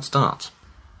not a bad start.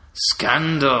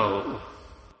 Scandal!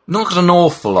 Not got an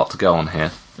awful lot to go on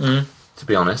here, to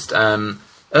be honest.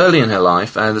 Early in her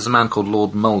life, there's a man called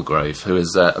Lord Mulgrave, who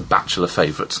is a bachelor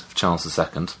favourite of Charles II,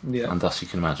 and thus you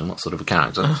can imagine what sort of a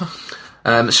character.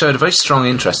 Showed a very strong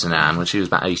interest in Anne when she was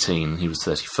about 18, he was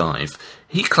 35.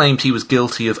 He claimed he was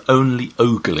guilty of only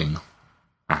ogling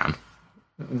Anne.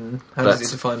 How does he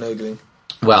define ogling?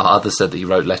 Well, others said that he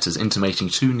wrote letters intimating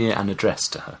too near an address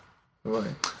to her.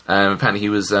 Right. Apparently he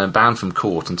was banned from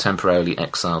court and temporarily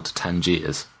exiled to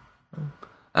Tangiers.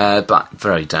 But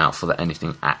very doubtful that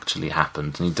anything actually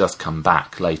happened. And he does come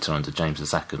back later under James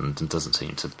II and doesn't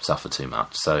seem to suffer too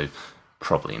much, so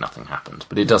probably nothing happened.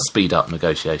 But it does speed up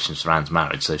negotiations for Anne's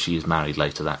marriage, so she is married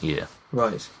later that year.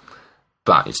 Right.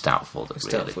 But it's doubtful that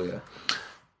really. Doubtful, yeah.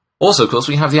 Also, of course,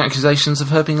 we have the accusations of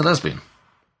her being a lesbian.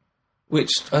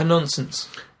 Which are nonsense.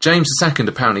 James II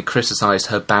apparently criticised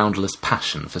her boundless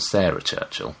passion for Sarah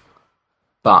Churchill.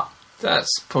 But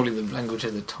that's probably the language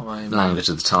of the time.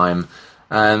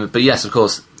 But yes, of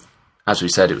course, as we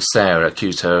said, it was Sarah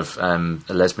accused her of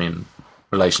a lesbian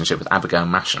relationship with Abigail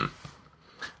Masham.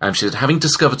 She said, having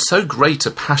discovered so great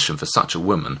a passion for such a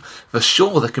woman, for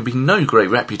sure there can be no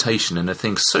great reputation in a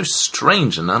thing so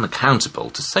strange and unaccountable,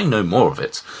 to say no more of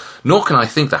it. Nor can I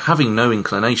think that having no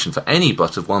inclination for any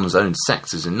but of one's own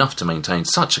sex is enough to maintain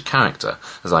such a character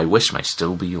as I wish may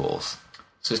still be yours.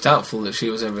 So it's doubtful that she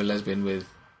was ever a lesbian with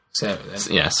Sarah, then?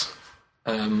 Yes.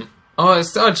 I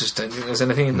just don't think there's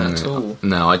anything in that at all.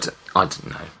 No, I don't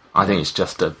know. I think it's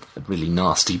just a really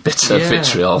nasty, bitter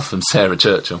vitriol from Sarah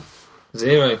Churchill.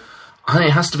 0. I think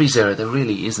it has to be 0. There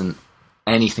really isn't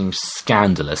anything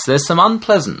scandalous. There's some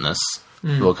unpleasantness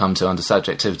we'll come to under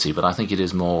subjectivity, but I think it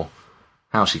is more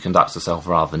how she conducts herself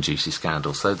rather than juicy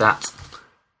scandal. So that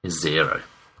is 0.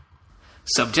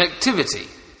 Subjectivity.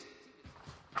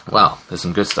 Well, there's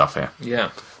some good stuff here.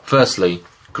 Yeah. Firstly,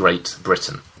 Great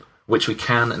Britain, which we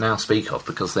can now speak of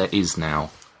because there is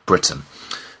now Britain.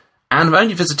 Anne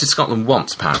only visited Scotland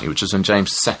once, apparently, which was when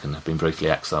James II had been briefly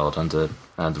exiled under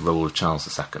the rule of Charles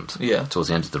II towards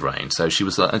the end of the reign. So she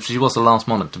was the last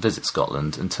monarch to visit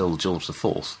Scotland until George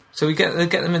IV. So we get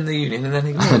them in the Union and then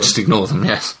ignore them? Just ignore them,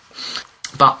 yes.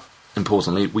 But,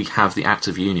 importantly, we have the Act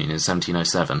of Union in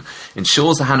 1707.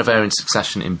 Ensures the Hanoverian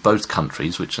succession in both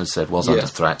countries, which, as I said, was under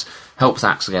threat. Helps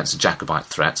acts against the Jacobite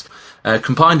threat.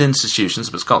 Combined institutions,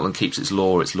 but Scotland keeps its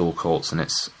law courts and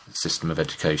its system of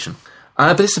education.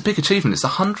 But it's a big achievement. It's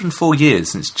 104 years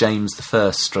since James I /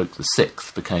 the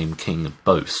Sixth became king of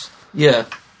both. Yeah.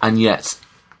 And yet,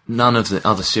 none of the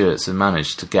other Stuarts have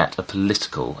managed to get a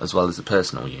political as well as a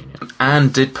personal union. Anne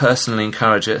did personally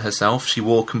encourage it herself. She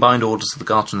wore combined orders of the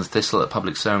Garter and the Thistle at a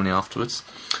public ceremony afterwards.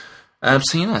 So,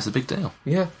 it's a big deal.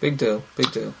 Yeah, big deal.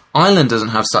 Ireland doesn't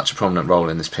have such a prominent role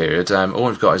in this period. All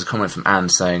we've got is a comment from Anne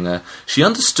saying, she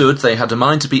understood they had a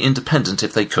mind to be independent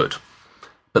if they could,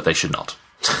 but they should not.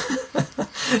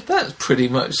 That pretty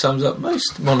much sums up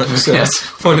most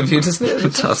monarchs' point of view, doesn't it?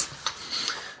 It does.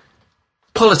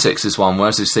 Politics is one where,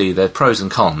 as you see, there are pros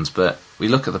and cons, but we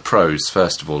look at the pros,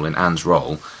 first of all, in Anne's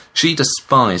role. She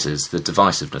despises the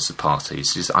divisiveness of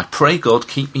parties. She says, I pray God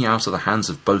keep me out of the hands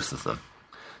of both of them.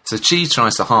 So she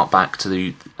tries to hark back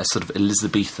to a sort of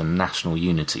Elizabethan national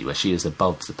unity, where she is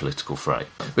above the political fray.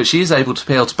 But she is able to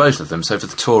appeal to both of them. So for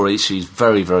the Tories, she's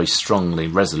very, very strongly,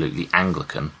 resolutely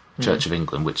Anglican, Church of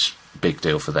England, which big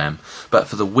deal for them. But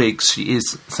for the Whigs, she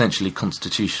is essentially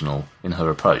constitutional in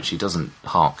her approach. She doesn't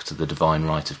hark to the divine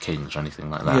right of kings or anything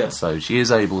like that. Yeah. So she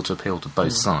is able to appeal to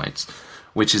both sides,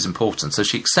 which is important. So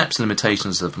she accepts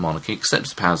limitations of the monarchy, accepts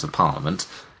the powers of Parliament,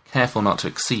 careful not to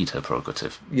exceed her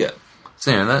prerogative. Yeah.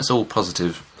 So, that's all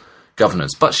positive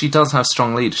governance. But she does have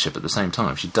strong leadership at the same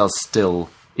time. She does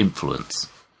still influence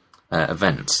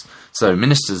events. So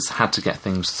ministers had to get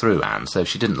things through Anne, so if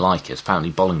she didn't like it,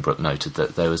 apparently Bolingbroke noted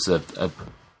that there was a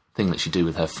thing that she'd do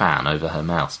with her fan over her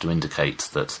mouth to indicate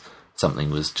that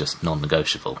something was just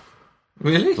non-negotiable.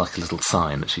 Really? Like a little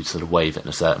sign that she'd sort of wave it in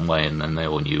a certain way, and then they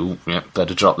all knew,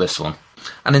 better drop this one.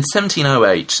 And in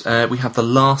 1708, we have the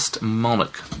last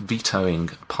monarch vetoing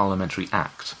Parliamentary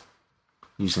Act,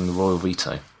 using the royal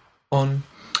veto. On?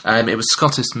 It was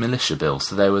Scottish militia bill,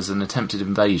 so there was an attempted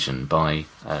invasion by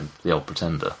the Old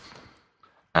Pretender,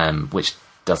 which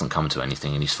doesn't come to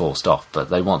anything and he's forced off, but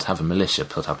they want to have a militia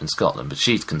put up in Scotland, but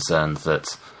she's concerned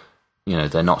that,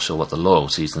 they're not sure what the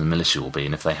loyalties of the militia will be,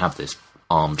 and if they have this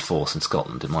armed force in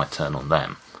Scotland, it might turn on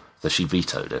them. So she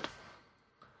vetoed it.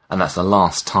 And that's the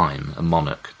last time a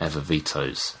monarch ever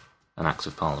vetoes an Act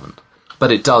of Parliament.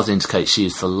 But it does indicate she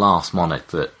is the last monarch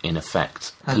that, in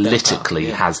effect, politically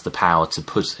has the power to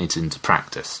put it into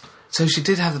practice. So she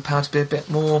did have the power to be a bit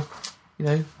more,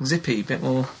 zippy, a bit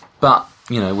more... But,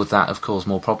 would that have caused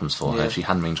more problems for her if she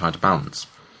hadn't been trying to balance?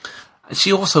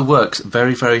 She also works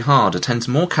very, very hard, attends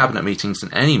more cabinet meetings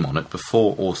than any monarch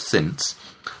before or since,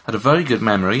 had a very good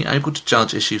memory, able to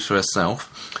judge issues for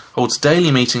herself, holds daily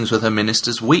meetings with her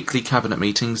ministers, weekly cabinet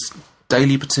meetings,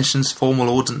 daily petitions, formal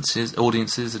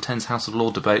audiences, attends House of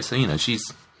Lords debates. So,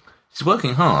 she's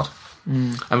working hard.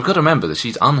 And we've got to remember that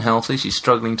she's unhealthy, she's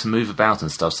struggling to move about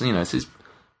and stuff. So,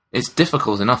 it's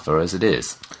difficult enough for her as it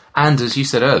is. And as you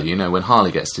said earlier, when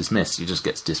Harley gets dismissed, he just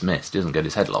gets dismissed. He doesn't get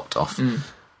his head lopped off.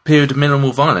 Period of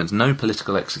minimal violence, no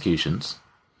political executions.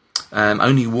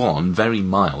 Only one very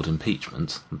mild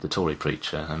impeachment of the Tory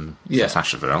preacher,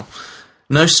 Sacheverell.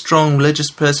 No strong religious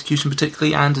persecution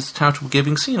particularly, and it's charitable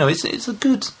giving. So, it's a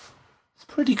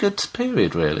pretty good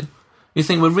period, really. You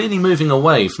think we're really moving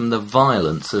away from the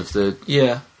violence of the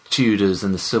Tudors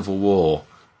and the Civil War,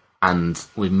 and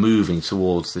we're moving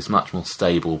towards this much more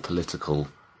stable political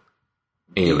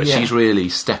era. Yeah. She's really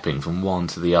stepping from one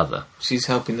to the other. She's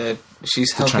helping the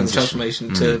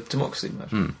transformation to democracy.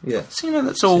 Yeah. So,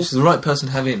 that's all. She's the right person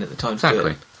to have in at the time to do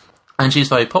it. And she's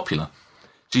very popular.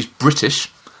 She's British,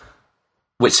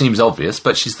 which seems obvious,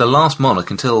 but she's the last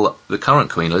monarch until the current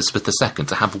Queen, Elizabeth II,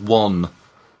 to have one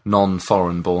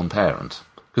non-foreign-born parent.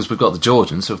 Because we've got the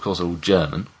Georgians, who of course are all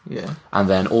German, and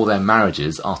then all their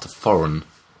marriages are to foreign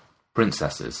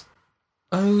princesses.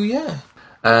 Oh, yeah.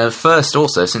 First,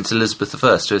 also, since Elizabeth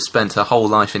I, who has spent her whole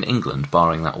life in England,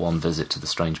 barring that one visit to the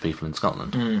strange people in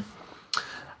Scotland.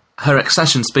 Her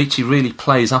accession speech, she really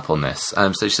plays up on this.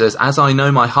 So she says, as I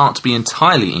know my heart to be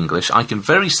entirely English, I can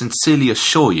very sincerely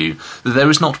assure you that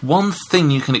there is not one thing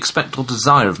you can expect or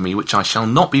desire of me which I shall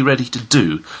not be ready to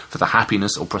do for the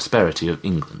happiness or prosperity of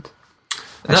England.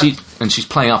 And she's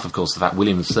playing up, of course, the fact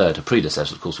William III, her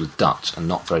predecessor, of course, was Dutch and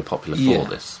not very popular for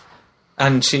this.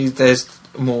 And there's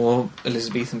more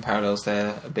Elizabethan parallels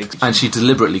there. And she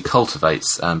deliberately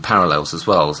cultivates parallels as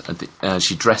well.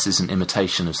 She dresses in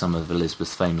imitation of some of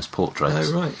Elizabeth's famous portraits.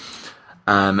 Oh, right.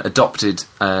 Adopted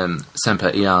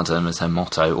Semper Eadem as her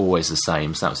motto, always the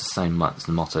same. So that was the same as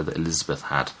the motto that Elizabeth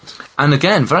had. And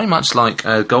again, very much like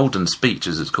a golden speech,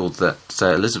 as it's called, that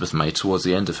Elizabeth made towards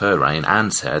the end of her reign,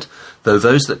 Anne said, though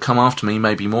those that come after me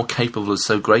may be more capable of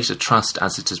so great a trust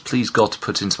as it has pleased God to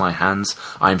put into my hands,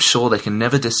 I am sure they can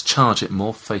never discharge it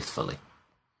more faithfully.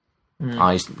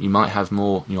 You might have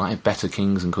better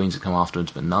kings and queens that come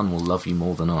afterwards, but none will love you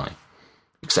more than I.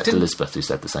 Except Elizabeth, who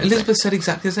said the same thing. Elizabeth said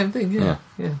exactly the same thing, yeah.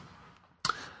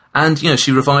 And,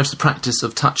 she revives the practice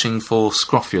of touching for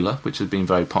scrofula, which had been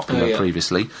very popular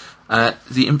previously.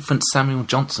 The infant Samuel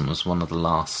Johnson was one of the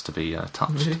last to be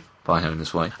touched by her in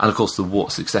this way. And, of course, the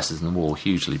successes in the war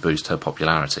hugely boost her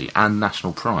popularity and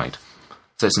national pride.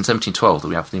 So it's in 1712 that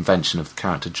we have the invention of the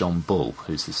character John Bull,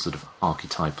 who's this sort of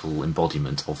archetypal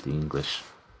embodiment of the English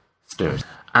spirit.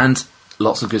 And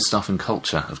lots of good stuff in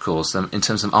culture, of course. In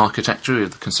terms of architecture, we have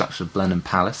the construction of Blenheim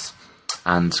Palace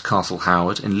and Castle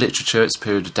Howard. In literature, it's a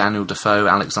period of Daniel Defoe,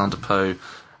 Alexander Poe,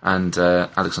 and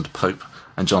Alexander Pope,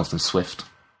 and Jonathan Swift.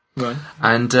 Right.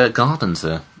 And gardens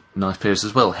are nice periods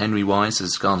as well. Henry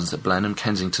Wise's gardens at Blenheim,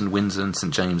 Kensington, Windsor, and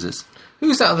St James's.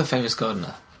 Who's that other famous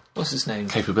gardener? What's his name?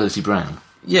 Capability Brown.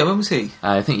 Yeah, when was he?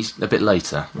 I think he's a bit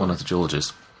later, one of the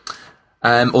Georges.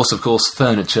 Also, of course,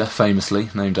 furniture, famously,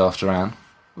 named after Anne.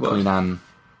 What?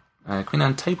 Queen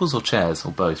Anne tables or chairs,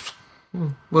 or both?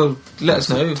 Well, let us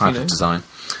know if type you know. Of design.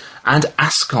 And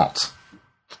Ascot.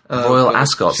 Royal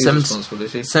Ascot. She's responsible,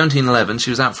 is she? 1711,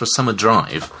 she was out for a summer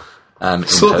drive.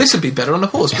 So this would be better on a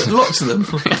horse, but lots of them.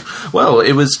 Well,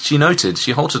 she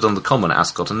halted on the common at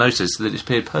Ascot and noticed that it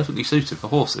appeared perfectly suited for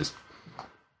horses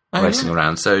racing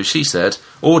around. So she said,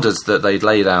 ordered that they'd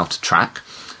laid out a track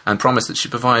and promised that she'd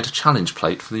provide a challenge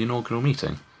plate for the inaugural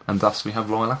meeting. And thus we have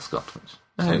Royal Ascot, which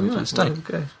is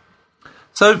okay.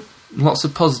 So, lots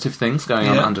of positive things going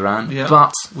on under Anne,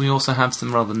 but we also have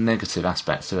some rather negative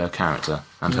aspects to her character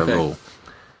and her rule.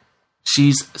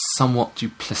 She's somewhat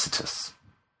duplicitous.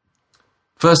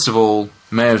 First of all,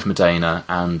 Mary of Modena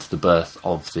and the birth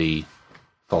of the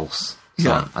false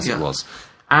son, it was.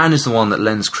 Anne is the one that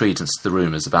lends credence to the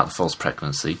rumours about the false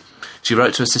pregnancy. She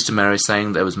wrote to her sister Mary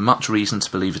saying there was much reason to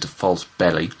believe it a false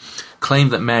belly,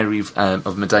 claimed that Mary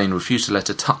of Modena refused to let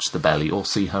her touch the belly or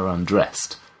see her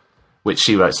undressed, which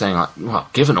she wrote saying, well,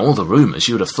 given all the rumours,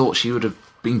 you would have thought she would have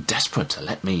been desperate to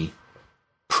let me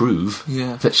prove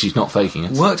that she's not faking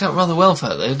it. Worked out rather well for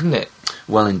her, though, didn't it?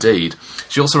 Well, indeed.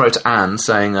 She also wrote to Anne,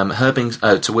 saying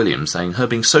to William, saying her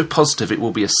being so positive it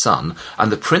will be a son,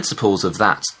 and the principles of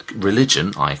that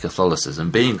religion, i.e.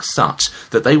 Catholicism, being such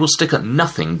that they will stick at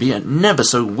nothing, be it never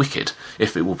so wicked,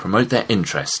 if it will promote their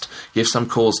interest, give some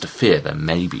cause to fear there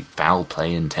may be foul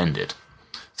play intended.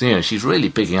 So, she's really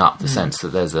bigging up the sense that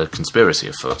there's a conspiracy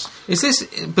afoot. Is this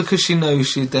because she knows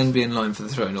she'd then be in line for the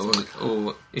throne,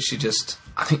 or is she just...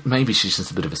 I think maybe she's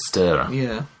just a bit of a stirrer.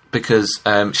 Yeah. Because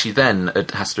she then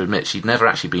has to admit she'd never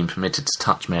actually been permitted to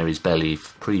touch Mary's belly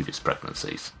for previous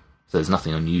pregnancies. So there's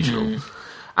nothing unusual.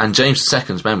 And James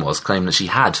II's memoirs claim that she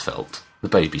had felt the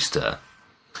baby stir.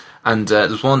 And there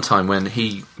was one time when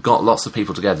he got lots of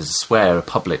people together to swear a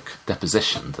public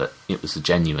deposition that it was a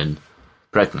genuine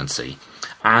pregnancy.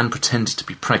 Anne pretended to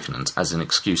be pregnant as an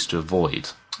excuse to avoid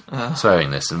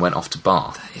swearing this and went off to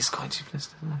Bath. That is quite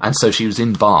duplicitous, isn't it? And so she was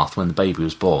in Bath when the baby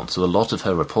was born, so a lot of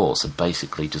her reports are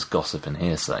basically just gossip and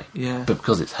hearsay. Yeah. But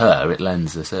because it's her, it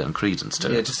lends a certain credence to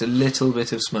it. Yeah, just a little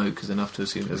bit of smoke is enough to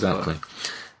assume it's exactly.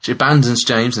 She abandons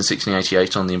James in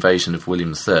 1688 on the invasion of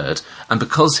William III, and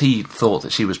because he thought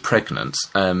that she was pregnant,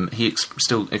 he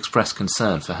still expressed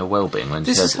concern for her well-being when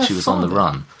she heard that she was on the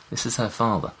run. This is her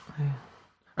father. Yeah.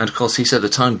 And of course he said at the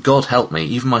time, God help me,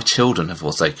 even my children have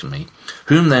forsaken me.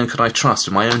 Whom then could I trust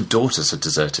if my own daughters had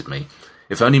deserted me?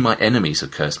 If only my enemies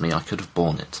had cursed me, I could have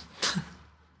borne it.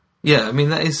 Yeah, I mean,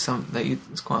 that is something that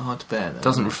it's quite hard to bear. Though,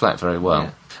 doesn't reflect very well.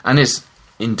 Yeah. And it's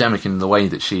endemic in the way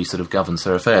that she sort of governs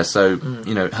her affairs. So,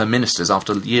 her ministers,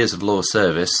 after years of loyal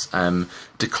service,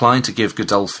 declined to give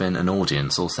Godolphin an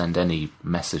audience or send any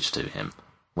message to him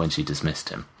when she dismissed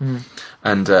him.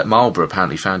 And Marlborough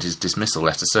apparently found his dismissal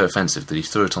letter so offensive that he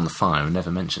threw it on the fire and never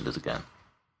mentioned it again.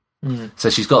 So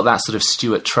she's got that sort of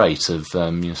Stuart trait of sort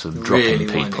of dropping really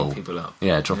people up.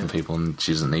 Yeah, dropping people, and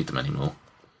she doesn't need them anymore.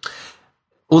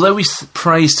 Although we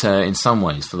praised her in some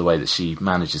ways for the way that she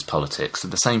manages politics,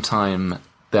 at the same time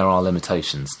there are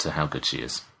limitations to how good she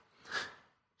is.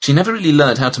 She never really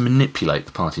learned how to manipulate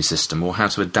the party system or how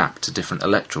to adapt to different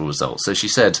electoral results. So she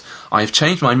said, I have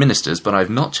changed my ministers, but I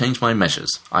have not changed my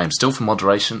measures. I am still for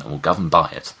moderation and will govern by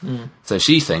it. So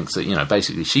she thinks that,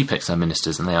 basically she picks her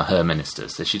ministers and they are her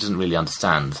ministers. So she doesn't really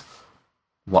understand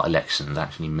what elections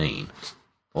actually mean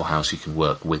or how she can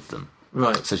work with them.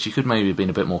 Right. So she could maybe have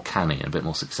been a bit more canny and a bit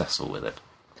more successful with it.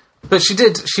 But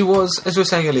she was, as we were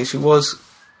saying earlier, she was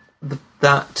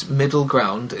that middle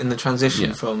ground in the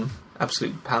transition from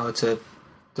absolute power to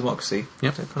democracy.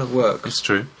 Yep. That kind of work. It's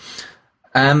true.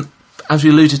 As we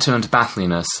alluded to under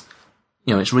Bathliness,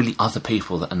 it's really other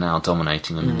people that are now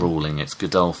dominating and ruling. It's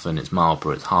Godolphin, it's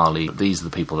Marlborough, it's Harley. These are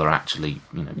the people that are actually,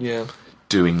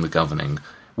 doing the governing.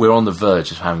 We're on the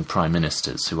verge of having prime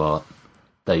ministers who are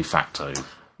de facto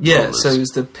rulers. So it was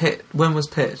the Pitt. When was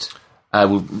Pitt?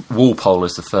 Walpole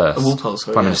is the first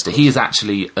Prime Minister. He is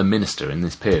actually a minister in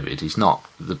this period. He's not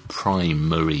the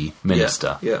primary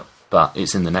minister. Yeah. But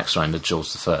it's in the next round of George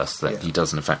I that he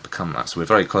does in effect become that. So we're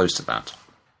very close to that.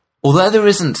 Although there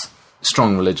isn't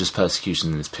strong religious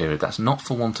persecution in this period, that's not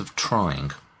for want of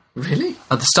trying. Really?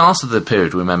 At the start of the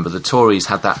period, remember, the Tories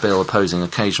had that bill opposing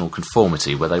occasional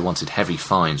conformity, where they wanted heavy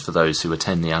fines for those who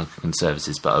attend the Anglican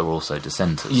services but are also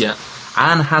dissenters. Yeah.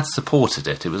 Anne had supported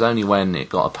it. It was only when it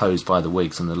got opposed by the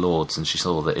Whigs and the Lords and she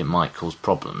saw that it might cause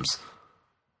problems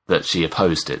that she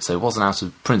opposed it. So it wasn't out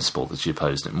of principle that she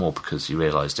opposed it, more because she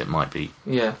realised it might be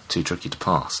too tricky to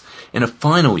pass. In her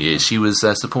final years, she was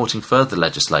supporting further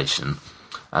legislation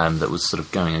that was sort of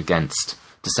going against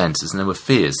dissenters, and there were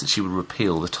fears that she would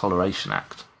repeal the Toleration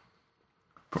Act.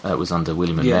 It was under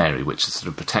William and Mary, which sort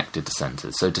of protected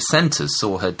dissenters. So dissenters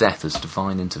saw her death as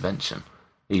divine intervention.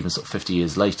 Even sort of 50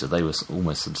 years later, they were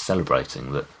almost sort of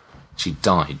celebrating that she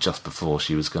died just before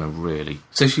she was going to really...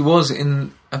 So she was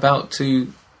about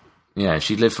to... Yeah, if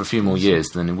she'd lived for a few more years,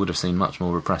 then it would have seen much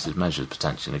more repressive measures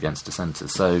potentially against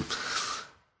dissenters. So...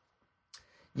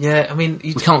 Yeah, I mean...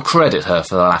 We can't credit her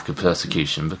for the lack of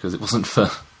persecution, because it wasn't for...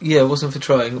 Yeah, it wasn't for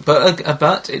trying.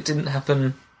 But it didn't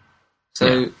happen.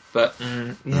 So, but,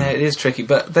 it is tricky.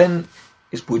 But then,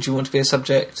 would you want to be a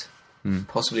subject?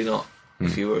 Possibly not,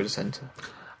 if you were a dissenter.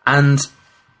 And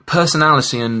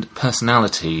personality and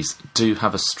personalities do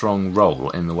have a strong role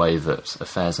in the way that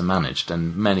affairs are managed,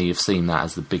 and many have seen that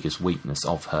as the biggest weakness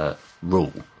of her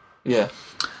rule. Yeah.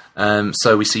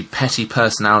 So we see petty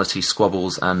personality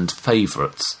squabbles and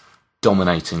favourites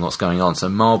dominating what's going on. So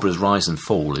Marlborough's rise and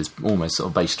fall is almost sort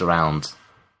of based around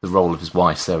the role of his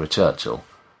wife, Sarah Churchill,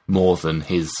 more than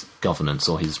his governance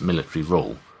or his military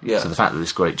rule. Yeah. So the fact that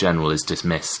this great general is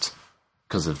dismissed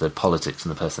because of the politics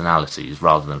and the personalities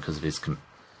rather than because of his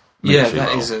military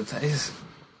role. That is...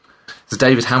 So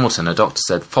David Hamilton, a doctor,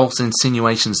 said, false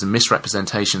insinuations and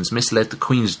misrepresentations misled the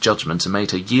Queen's judgment and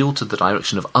made her yield to the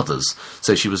direction of others,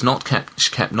 so she was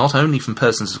kept not only from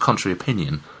persons of contrary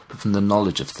opinion, but from the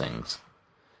knowledge of things.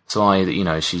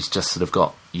 So she's just sort of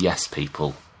got yes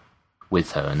people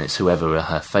with her, and it's whoever are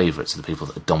her favourites are the people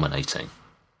that are dominating.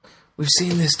 We've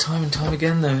seen this time and time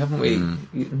again, though, haven't we?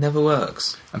 It never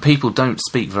works. And people don't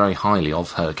speak very highly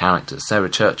of her characters. Sarah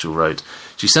Churchill wrote,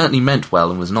 she certainly meant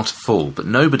well and was not a fool, but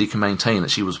nobody can maintain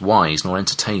that she was wise nor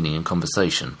entertaining in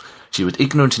conversation. She was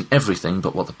ignorant in everything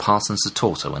but what the parsons had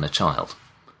taught her when a child.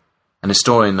 An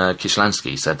historian,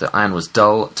 Kishlansky, said that Anne was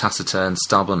dull, taciturn,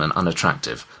 stubborn and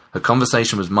unattractive. Her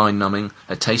conversation was mind-numbing,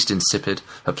 her taste insipid,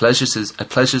 her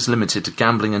pleasures limited to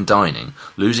gambling and dining,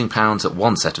 losing pounds at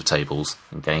one set of tables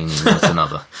and gaining at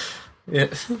another.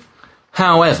 Yeah.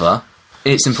 However,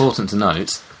 it's important to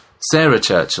note, Sarah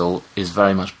Churchill is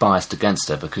very much biased against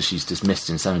her because she's dismissed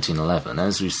in 1711.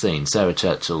 As we've seen, Sarah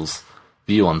Churchill's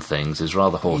view on things is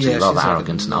rather haughty, rather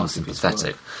arrogant and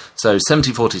unsympathetic. So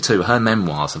 1742, her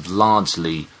memoirs have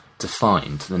largely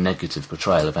defined the negative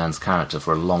portrayal of Anne's character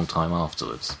for a long time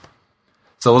afterwards.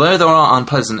 So although there are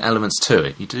unpleasant elements to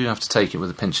it, you do have to take it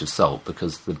with a pinch of salt,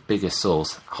 because the biggest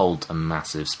source holds a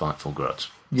massive spiteful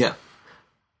grudge. Yeah.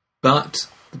 But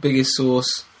the biggest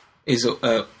source is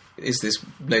this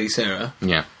Lady Sarah.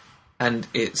 Yeah. And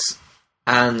it's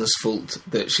Anne's fault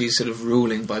that she's sort of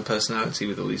ruling by personality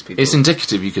with all these people. It's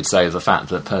indicative, you could say, of the fact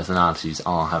that personalities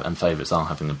and favourites are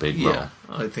having a big role. Yeah,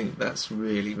 I think that's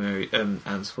really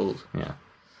Anne's fault. Yeah.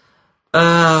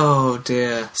 Oh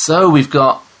dear. So we've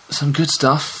got some good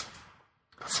stuff,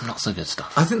 some not so good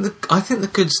stuff. I think the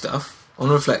good stuff, on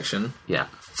reflection,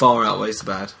 far outweighs the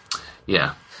bad.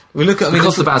 Yeah. We look at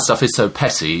because the bad stuff is so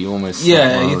petty, you almost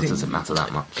think, it doesn't matter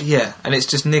that much. Yeah, and it's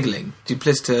just niggling,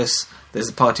 duplicitous. There's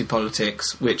the party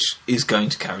politics, which is going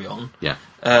to carry on. Yeah.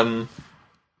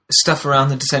 Stuff around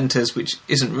the dissenters, which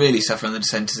isn't really stuff around the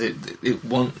dissenters.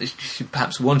 She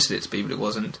perhaps wanted it to be, but it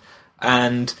wasn't.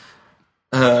 And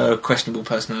questionable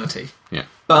personality. Yeah.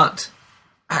 But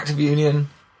Act of Union,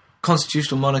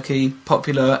 constitutional monarchy,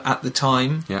 popular at the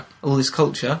time. Yeah. All this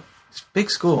culture. It's a big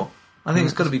score. I think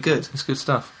it's got to be good. It's good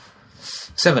stuff.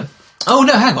 7. Oh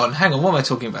no! Hang on. What am I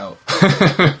talking about?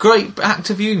 Great Act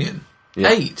of Union.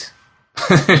 Yeah. 8.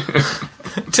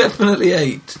 Definitely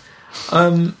 8.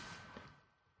 I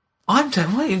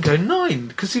might even go 9,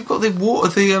 because you've got the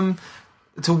wars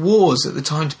at the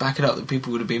time to back it up, that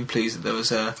people would have been pleased that there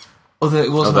was a.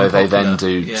 Although they then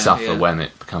do suffer when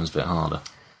it becomes a bit harder.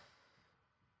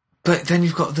 But then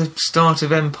you've got the start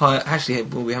of Empire. Actually,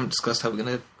 we haven't discussed how we're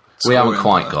going to. We haven't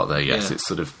quite got there yet. It's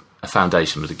sort of a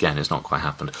foundation, but again, it's not quite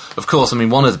happened. Of course, I mean,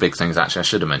 one of the big things, actually, I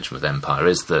should have mentioned with Empire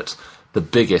is that the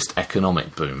biggest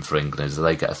economic boom for England is that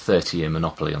they get a 30-year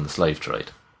monopoly on the slave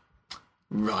trade.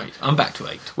 Right. I'm back to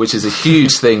 8. Which is a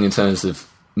huge thing in terms of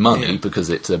money, because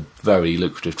it's a very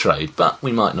lucrative trade, but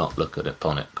we might not look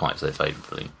upon it quite so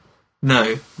favourably.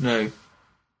 No.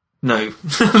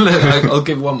 I'll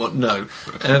give one more. No.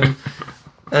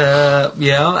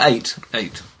 Yeah, 8.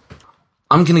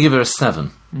 I'm going to give her a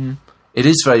 7. It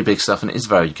is very big stuff and it is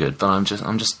very good, but I'm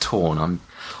just torn.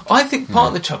 I think part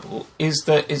of the trouble is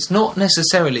that it's not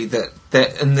necessarily that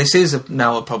and this is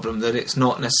now a problem, that it's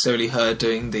not necessarily her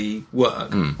doing the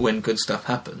work when good stuff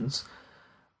happens.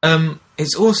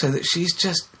 It's also that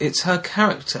it's her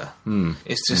character.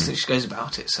 It's just that she goes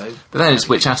about it so... But then it's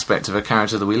which aspect of her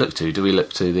character that we look to. Do we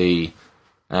look to the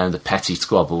petty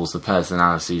squabbles, the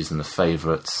personalities and the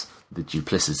favourites, the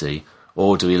duplicity,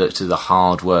 or do we look to the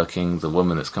hard-working, the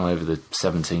woman that's come over the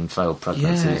 17 failed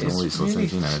pregnancies and all these sorts of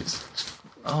things,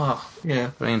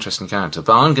 Very interesting character.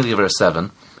 But I'm going to give her a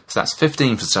 7. So that's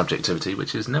 15 for subjectivity,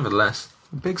 which is nevertheless...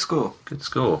 a big score. Good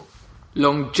score.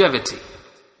 Longevity.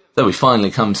 So we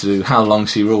finally come to how long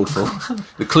she ruled for.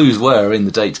 The clues were in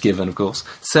the dates given, of course.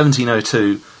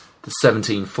 1702 to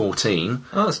 1714.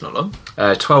 Oh, that's not long.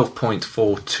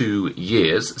 12.42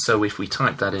 years. So if we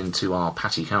type that into our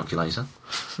Patty calculator,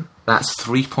 that's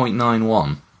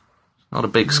 3.91. Not a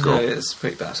big score. No, it's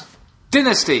pretty bad.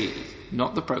 Dynasty,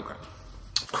 not the programme.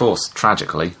 Of course,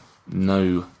 tragically,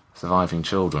 no surviving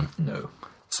children. No.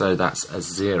 So that's a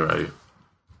 0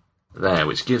 there,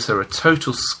 which gives her a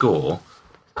total score,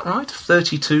 right,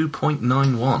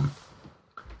 32.91.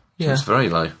 Yeah. It's very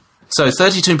low. So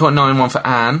 32.91 for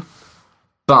Anne,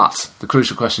 but the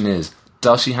crucial question is,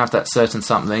 does she have that certain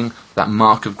something, that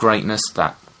mark of greatness,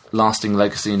 that lasting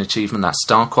legacy and achievement, that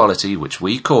star quality, which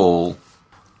we call...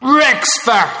 Rex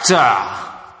Factor!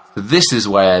 This is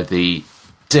where the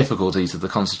difficulties of the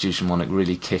Constitution Monarch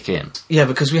really kick in. Yeah,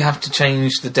 because we have to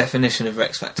change the definition of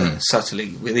Rex Factor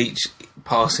subtly. With each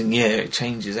passing year, it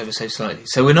changes ever so slightly.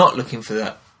 So we're not looking for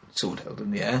that sword held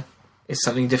in the air. It's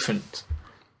something different.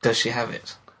 Does she have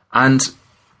it? And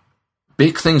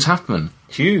big things happen.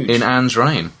 Huge. In Anne's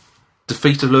reign.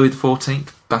 Defeat of Louis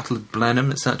XIV, Battle of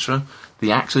Blenheim, etc.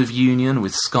 The Act of Union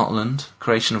with Scotland,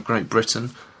 creation of Great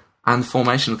Britain, and the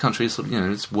formation of the country is sort of,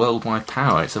 it's worldwide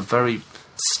power. It's a very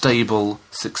stable,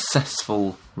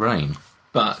 successful reign.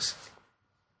 But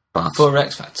for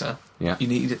Rex Factor, you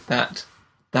need that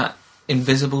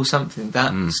invisible something,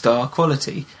 that star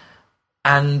quality.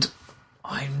 And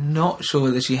I'm not sure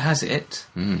whether she has it,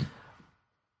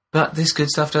 but this good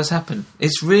stuff does happen.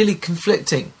 It's really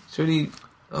conflicting. It's really...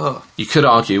 Oh. You could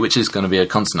argue, which is going to be a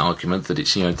constant argument, that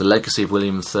it's, the legacy of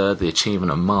William III, the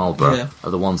achievement of Marlborough, are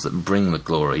the ones that bring the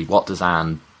glory. What does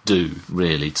Anne do,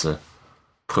 really, to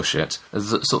push it? As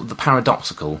sort of the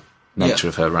paradoxical nature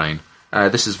of her reign.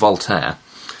 This is Voltaire.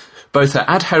 Both her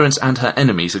adherents and her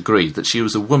enemies agreed that she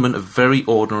was a woman of very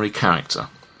ordinary character.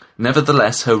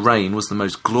 Nevertheless, her reign was the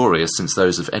most glorious since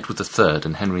those of Edward III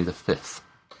and Henry V.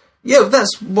 Yeah,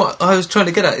 that's what I was trying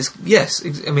to get at. Is yes,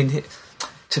 I mean...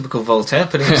 Typical Voltaire,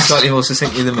 putting it slightly more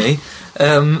succinctly than me.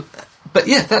 But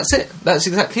yeah, that's it. That's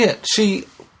exactly it. She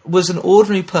was an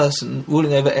ordinary person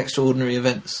ruling over extraordinary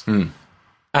events.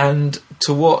 And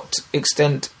to what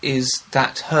extent is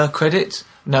that her credit?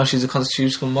 Now she's a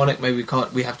constitutional monarch, maybe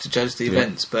we have to judge the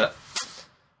events, but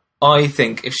I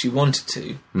think if she wanted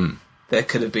to, there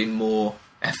could have been more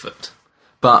effort.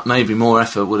 But maybe more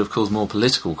effort would have caused more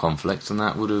political conflict, and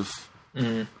that would have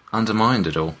undermined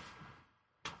it all.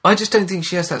 I just don't think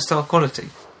she has that star quality.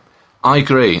 I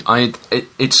agree.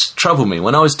 It's troubled me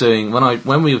when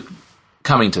we were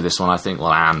coming to this one. I think,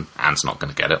 well, Anne's not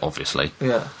going to get it, obviously.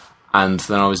 Yeah. And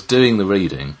then I was doing the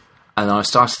reading, and I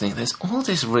started to think, there's all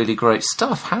this really great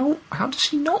stuff. How does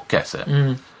she not get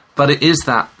it? But it is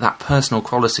that personal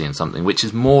quality in something which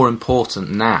is more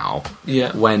important now.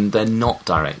 Yeah. When they're not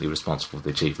directly responsible for the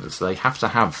achievements, they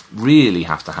really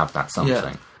have to have that something.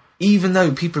 Yeah. Even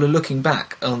though people are looking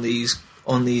back on these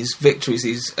victories,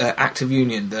 these Act of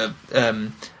Union, the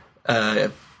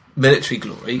military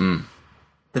glory,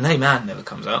 the name Anne never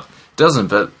comes up. Doesn't,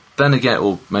 but then again,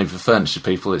 or maybe for furniture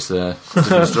people, it's a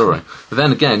different story. But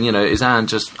then again, is Anne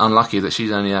just unlucky that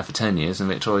she's only there for 10 years and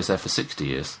Victoria's there for 60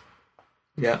 years?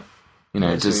 Yeah.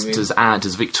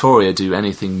 Does Victoria do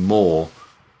anything more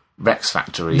Rex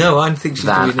Factory? No, I think she's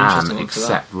than really interesting Anne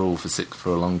except rule for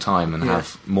a long time and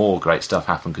have more great stuff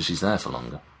happen because she's there for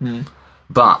longer.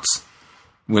 But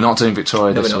we're not doing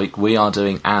Victoria this week. We are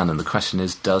doing Anne, and the question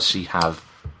is, does she have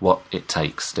what it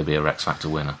takes to be a Rex Factor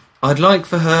winner? I'd like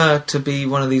for her to be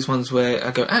one of these ones where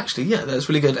I go, actually, yeah, that's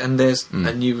really good, and there's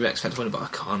a new Rex Factor winner, but I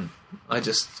can't. I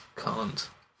just can't.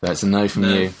 That's a no from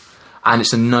you. And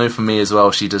it's a no from me as well.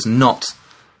 She does not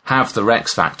have the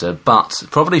Rex Factor, but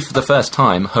probably for the first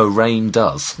time, her reign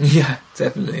does. Yeah,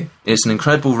 definitely. It's an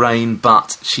incredible reign,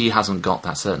 but she hasn't got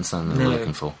that certain something that we're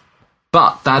looking for.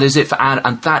 But that is it for Anne,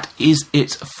 and that is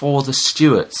it for the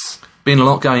Stuarts. Been a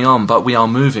lot going on, but we are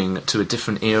moving to a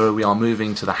different era. We are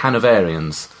moving to the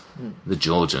Hanoverians. The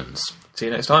Georgians. See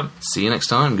you next time. See you next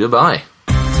time. Goodbye.